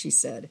doxies, she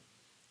said.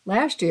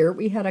 Last year,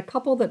 we had a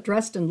couple that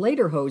dressed in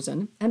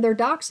lederhosen, and their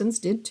dachshunds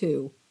did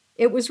too.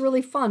 It was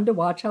really fun to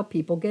watch how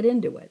people get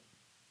into it.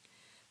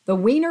 The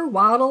Wiener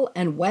Waddle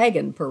and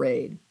Wagon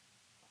Parade.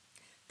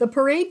 The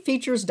parade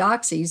features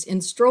doxies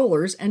in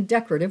strollers and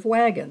decorative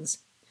wagons.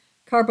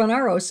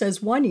 Carbonaro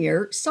says one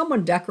year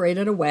someone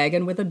decorated a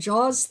wagon with a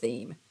Jaws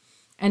theme,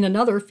 and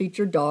another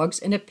featured dogs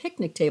in a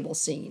picnic table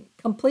scene,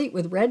 complete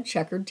with red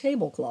checkered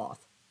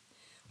tablecloth.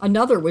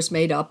 Another was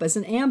made up as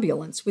an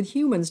ambulance with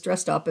humans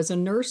dressed up as a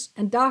nurse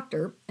and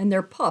doctor and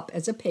their pup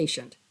as a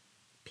patient.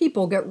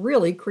 People get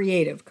really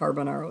creative,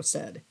 Carbonaro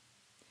said.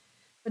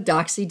 The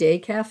Doxie Day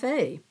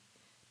Cafe.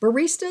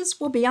 Baristas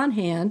will be on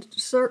hand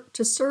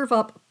to serve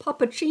up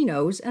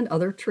puppuccinos and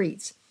other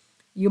treats.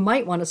 You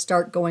might want to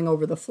start going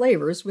over the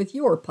flavors with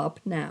your pup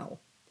now.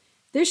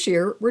 This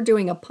year, we're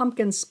doing a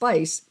pumpkin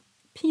spice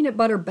peanut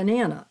butter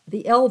banana,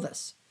 the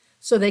Elvis,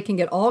 so they can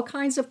get all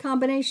kinds of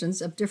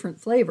combinations of different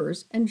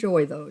flavors.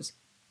 Enjoy those.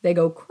 They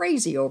go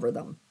crazy over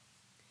them.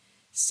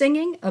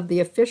 Singing of the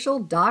official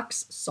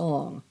Docs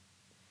song.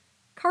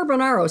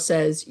 Carbonaro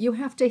says you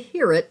have to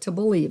hear it to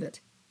believe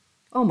it.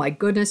 Oh my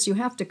goodness, you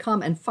have to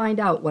come and find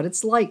out what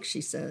it's like,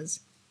 she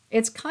says.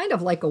 It's kind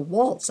of like a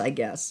waltz, I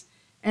guess,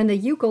 and the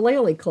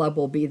ukulele club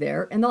will be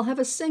there, and they'll have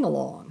a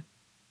sing-along.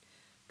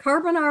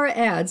 Carbonara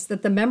adds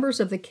that the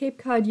members of the Cape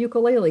Cod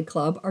Ukulele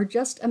Club are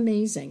just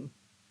amazing.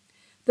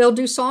 They'll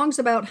do songs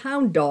about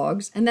hound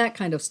dogs and that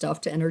kind of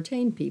stuff to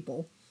entertain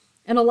people,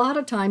 and a lot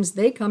of times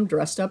they come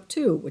dressed up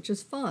too, which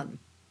is fun.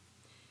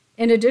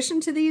 In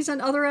addition to these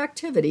and other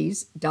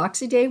activities,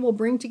 Doxie Day will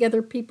bring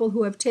together people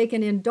who have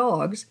taken in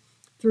dogs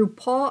through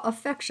Paw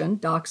Affection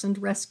Dachshund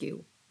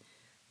Rescue.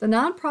 The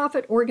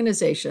nonprofit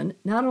organization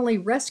not only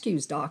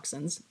rescues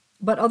dachshunds,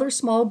 but other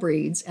small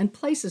breeds and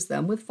places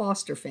them with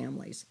foster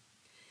families.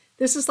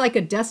 This is like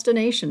a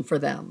destination for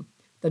them,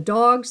 the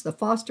dogs, the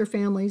foster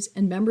families,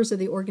 and members of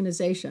the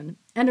organization,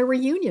 and a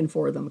reunion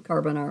for them,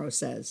 Carbonaro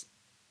says.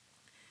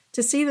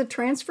 To see the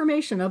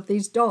transformation of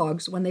these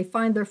dogs when they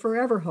find their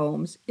forever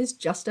homes is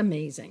just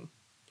amazing.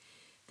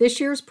 This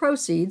year's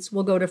proceeds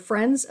will go to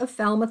Friends of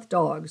Falmouth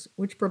Dogs,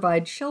 which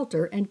provide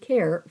shelter and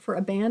care for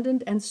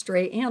abandoned and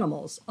stray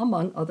animals,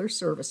 among other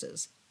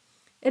services.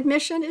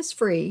 Admission is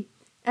free,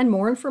 and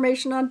more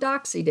information on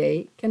Doxie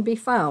Day can be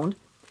found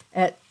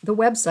at the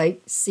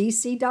website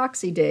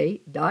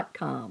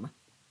ccdoxieday.com.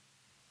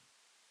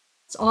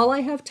 That's all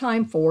I have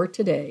time for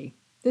today.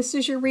 This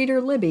is your reader,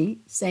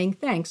 Libby, saying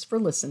thanks for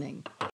listening.